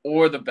Chiefs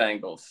or the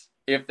Bengals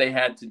if they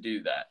had to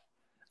do that.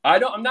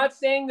 I'm not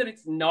saying that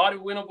it's not a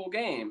winnable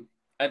game.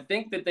 I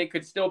think that they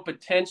could still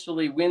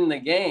potentially win the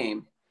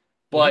game,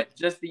 but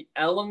just the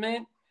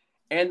element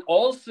and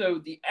also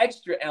the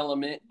extra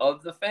element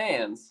of the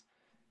fans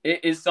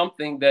is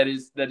something that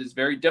is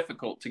very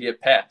difficult to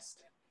get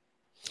past.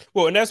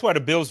 Well, and that's why the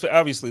Bills,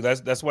 obviously,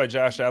 that's why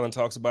Josh Allen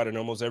talks about it in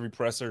almost every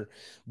presser,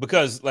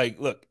 because, like,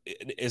 look,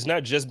 it's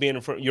not just being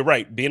in front. You're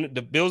right. Being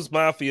the Bills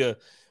Mafia,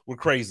 we're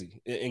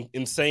crazy,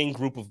 insane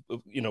group of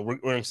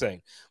we're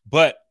insane.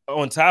 But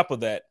on top of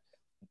that,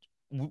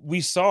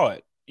 we saw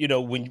it. You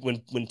know,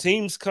 when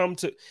teams come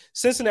to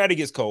Cincinnati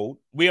gets cold,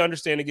 we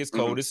understand it gets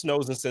cold. It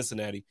snows in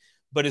Cincinnati,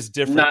 but it's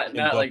different.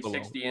 Not like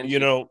Buffalo. 60 inches. You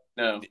know,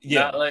 no,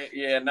 yeah,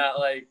 not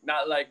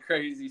like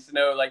crazy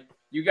snow. Like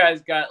you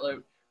guys got like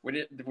what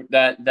is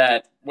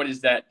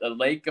that? The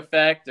lake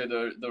effect or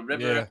the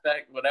river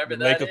effect, whatever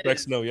that lake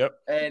effect snow. Yep.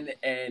 And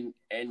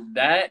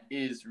that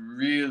is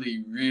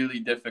really,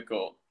 really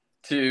difficult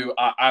to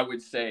I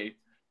would say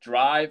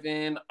drive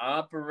in,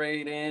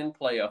 operate in,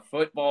 play a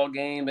football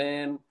game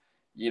in.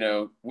 You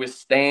know,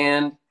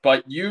 withstand,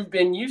 but you've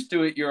been used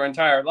to it your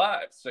entire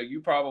life, so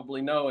you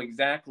probably know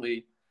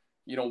exactly,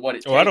 you know, what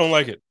it takes. I don't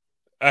like it.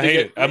 I hate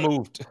it. I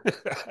moved.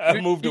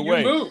 I moved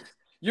away.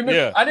 You moved.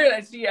 Yeah. I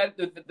didn't see.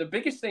 The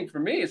biggest thing for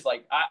me is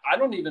like I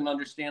don't even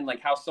understand like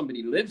how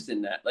somebody lives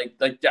in that. Like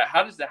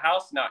how does the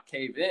house not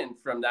cave in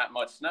from that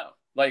much snow?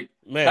 Like,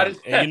 man,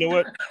 and you know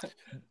what?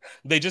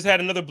 They just had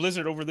another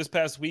blizzard over this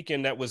past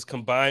weekend that was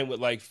combined with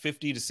like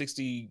 50 to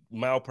 60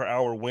 mile per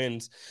hour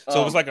winds.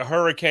 So it was like a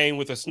hurricane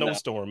with a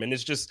snowstorm. And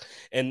it's just,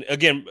 and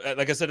again,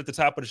 like I said at the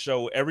top of the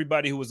show,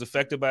 everybody who was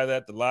affected by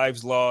that, the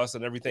lives lost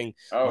and everything,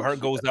 my heart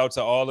goes out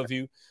to all of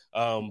you.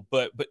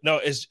 But no,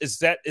 it's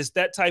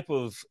that type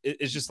of,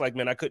 it's just like,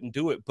 man, I couldn't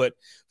do it. But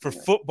for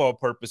football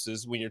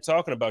purposes, when you're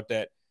talking about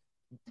that,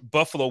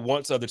 Buffalo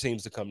wants other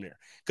teams to come there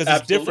because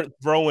it's different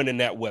throwing in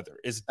that weather.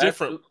 It's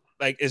different.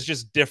 Like, it's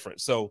just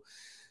different. So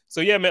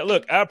yeah, man,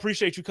 look, I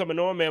appreciate you coming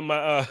on, man.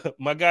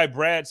 My guy,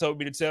 Brad, told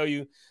me to tell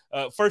you,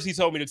 first he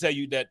told me to tell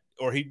you that,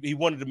 or he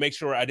wanted to make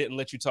sure I didn't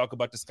let you talk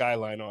about the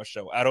skyline on our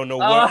show. I don't know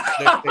what.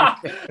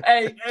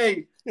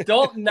 Hey,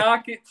 don't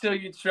knock it till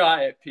you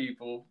try it,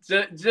 people.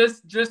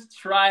 Just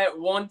try it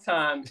one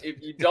time.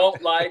 If you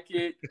don't like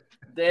it,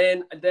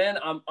 then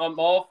I'm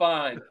all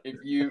fine if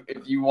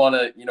you want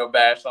to, you know,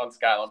 bash on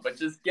Skyline, but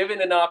just give it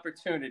an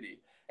opportunity.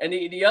 And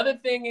the other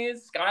thing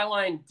is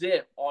Skyline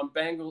dip on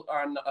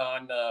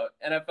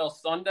NFL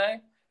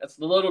Sunday. That's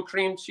the little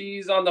cream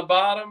cheese on the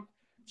bottom,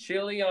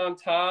 chili on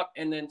top,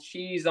 and then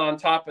cheese on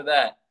top of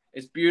that.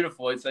 It's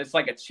beautiful. It's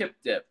like a chip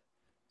dip.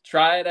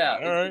 Try it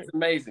out. It's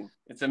amazing.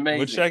 It's amazing.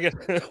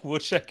 We'll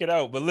check it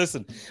out. But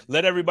listen,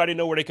 let everybody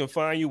know where they can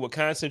find you, what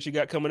content you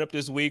got coming up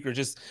this week, or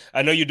just,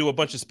 I know you do a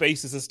bunch of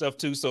spaces and stuff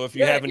too. So if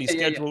you have any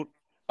scheduled.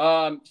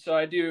 So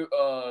I do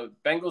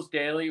Bengals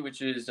Daily,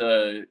 which is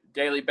a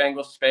daily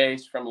Bengals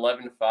space from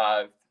 11 to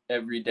 5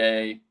 every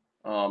day,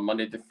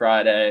 Monday to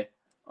Friday.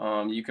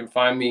 You can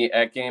find me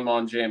at Game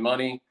On J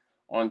Money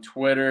on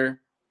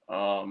Twitter.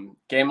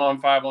 Game On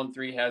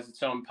 513 has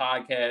its own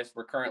podcast.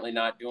 We're currently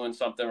not doing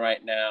something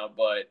right now,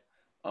 but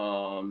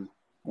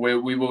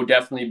we will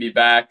definitely be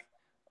back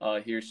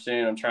here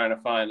soon. I'm trying to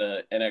find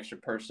an extra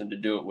person to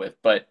do it with,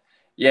 but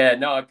yeah,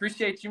 no, I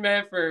appreciate you,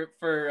 man,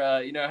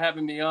 for you know,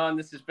 having me on.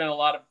 This has been a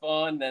lot of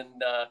fun,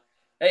 and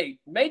hey,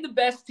 may the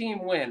best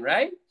team win,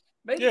 right?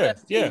 May the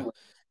best team win.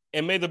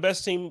 And may the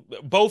best team,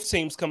 both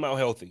teams come out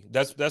healthy.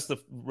 That's the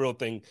real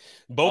thing.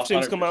 Both 100%.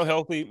 Teams come out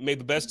healthy. May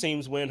the best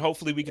teams win.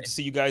 Hopefully, we get to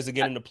see you guys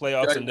again in the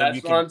playoffs, and then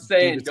we can. That's what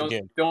I'm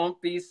saying.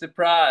 Don't be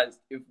surprised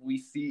if we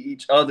see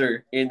each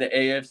other in the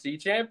AFC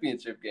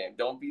Championship game.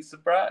 Don't be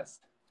surprised.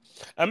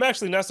 I'm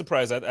actually not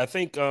surprised. I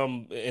think,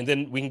 and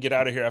then we can get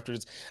out of here after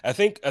this. I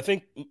think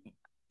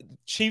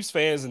Chiefs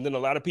fans and then a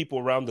lot of people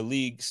around the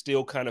league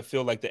still kind of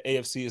feel like the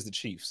AFC is the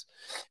Chiefs.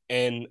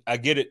 And I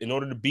get it. In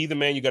order to be the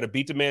man, you got to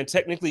beat the man.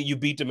 Technically, you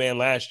beat the man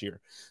last year.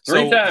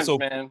 Three times,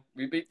 man.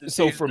 We beat the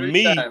Chiefs for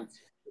me,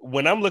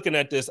 when I'm looking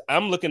at this,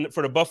 I'm looking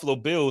for the Buffalo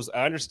Bills.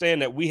 I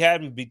understand that we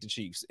haven't beat the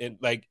Chiefs in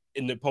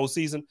the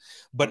postseason,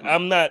 but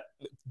I'm not.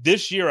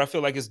 This year, I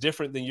feel like it's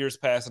different than years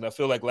past, and I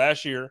feel like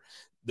last year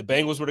the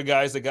Bengals were the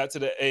guys that got to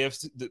the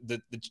AFC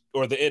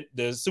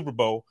the Super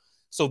Bowl.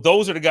 So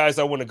those are the guys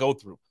I want to go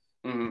through.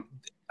 Mm-hmm.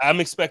 I'm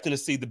expecting to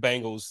see the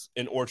Bengals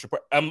in Orchard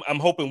Park. I'm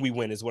hoping we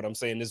win is what I'm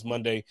saying. This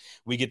Monday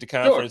we get the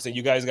conference, and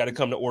you guys got to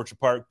come to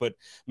Orchard Park. But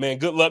man,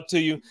 good luck to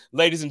you,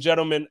 ladies and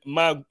gentlemen.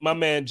 My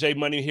man Jay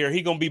Money here.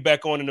 He gonna be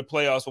back on in the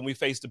playoffs when we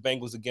face the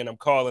Bengals again. I'm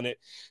calling it.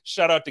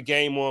 Shout out to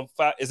Game On.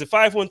 Is it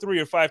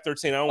 513 or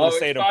 513? I don't want to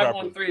say it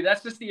properly. 513.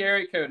 That's just the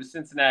area code of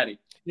Cincinnati.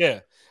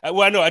 Yeah.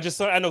 Well,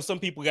 I know some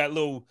people got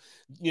little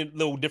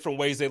different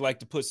ways they like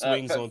to put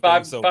swings on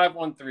things. So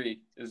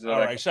 513 is all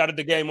right. Shout out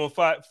to Game On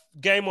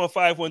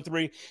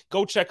 513.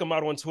 Go check them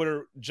out on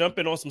Twitter. Jump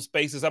in on some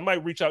spaces. I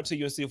might reach out to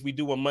you and see if we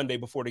do one Monday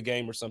before the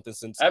game or something.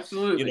 Since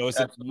absolutely,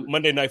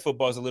 Monday Night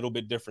Football is a little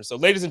bit different. So,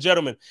 ladies and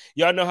gentlemen,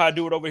 y'all know how I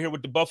do it over here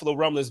with the Buffalo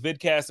Rumblers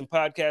Vidcast and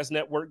Podcast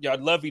Network.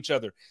 Y'all love each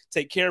other,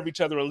 take care of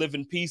each other, and live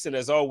in peace. And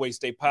as always,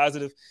 stay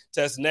positive,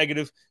 test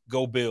negative,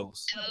 go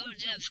Bills.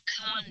 Code of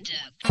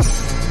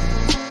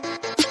conduct.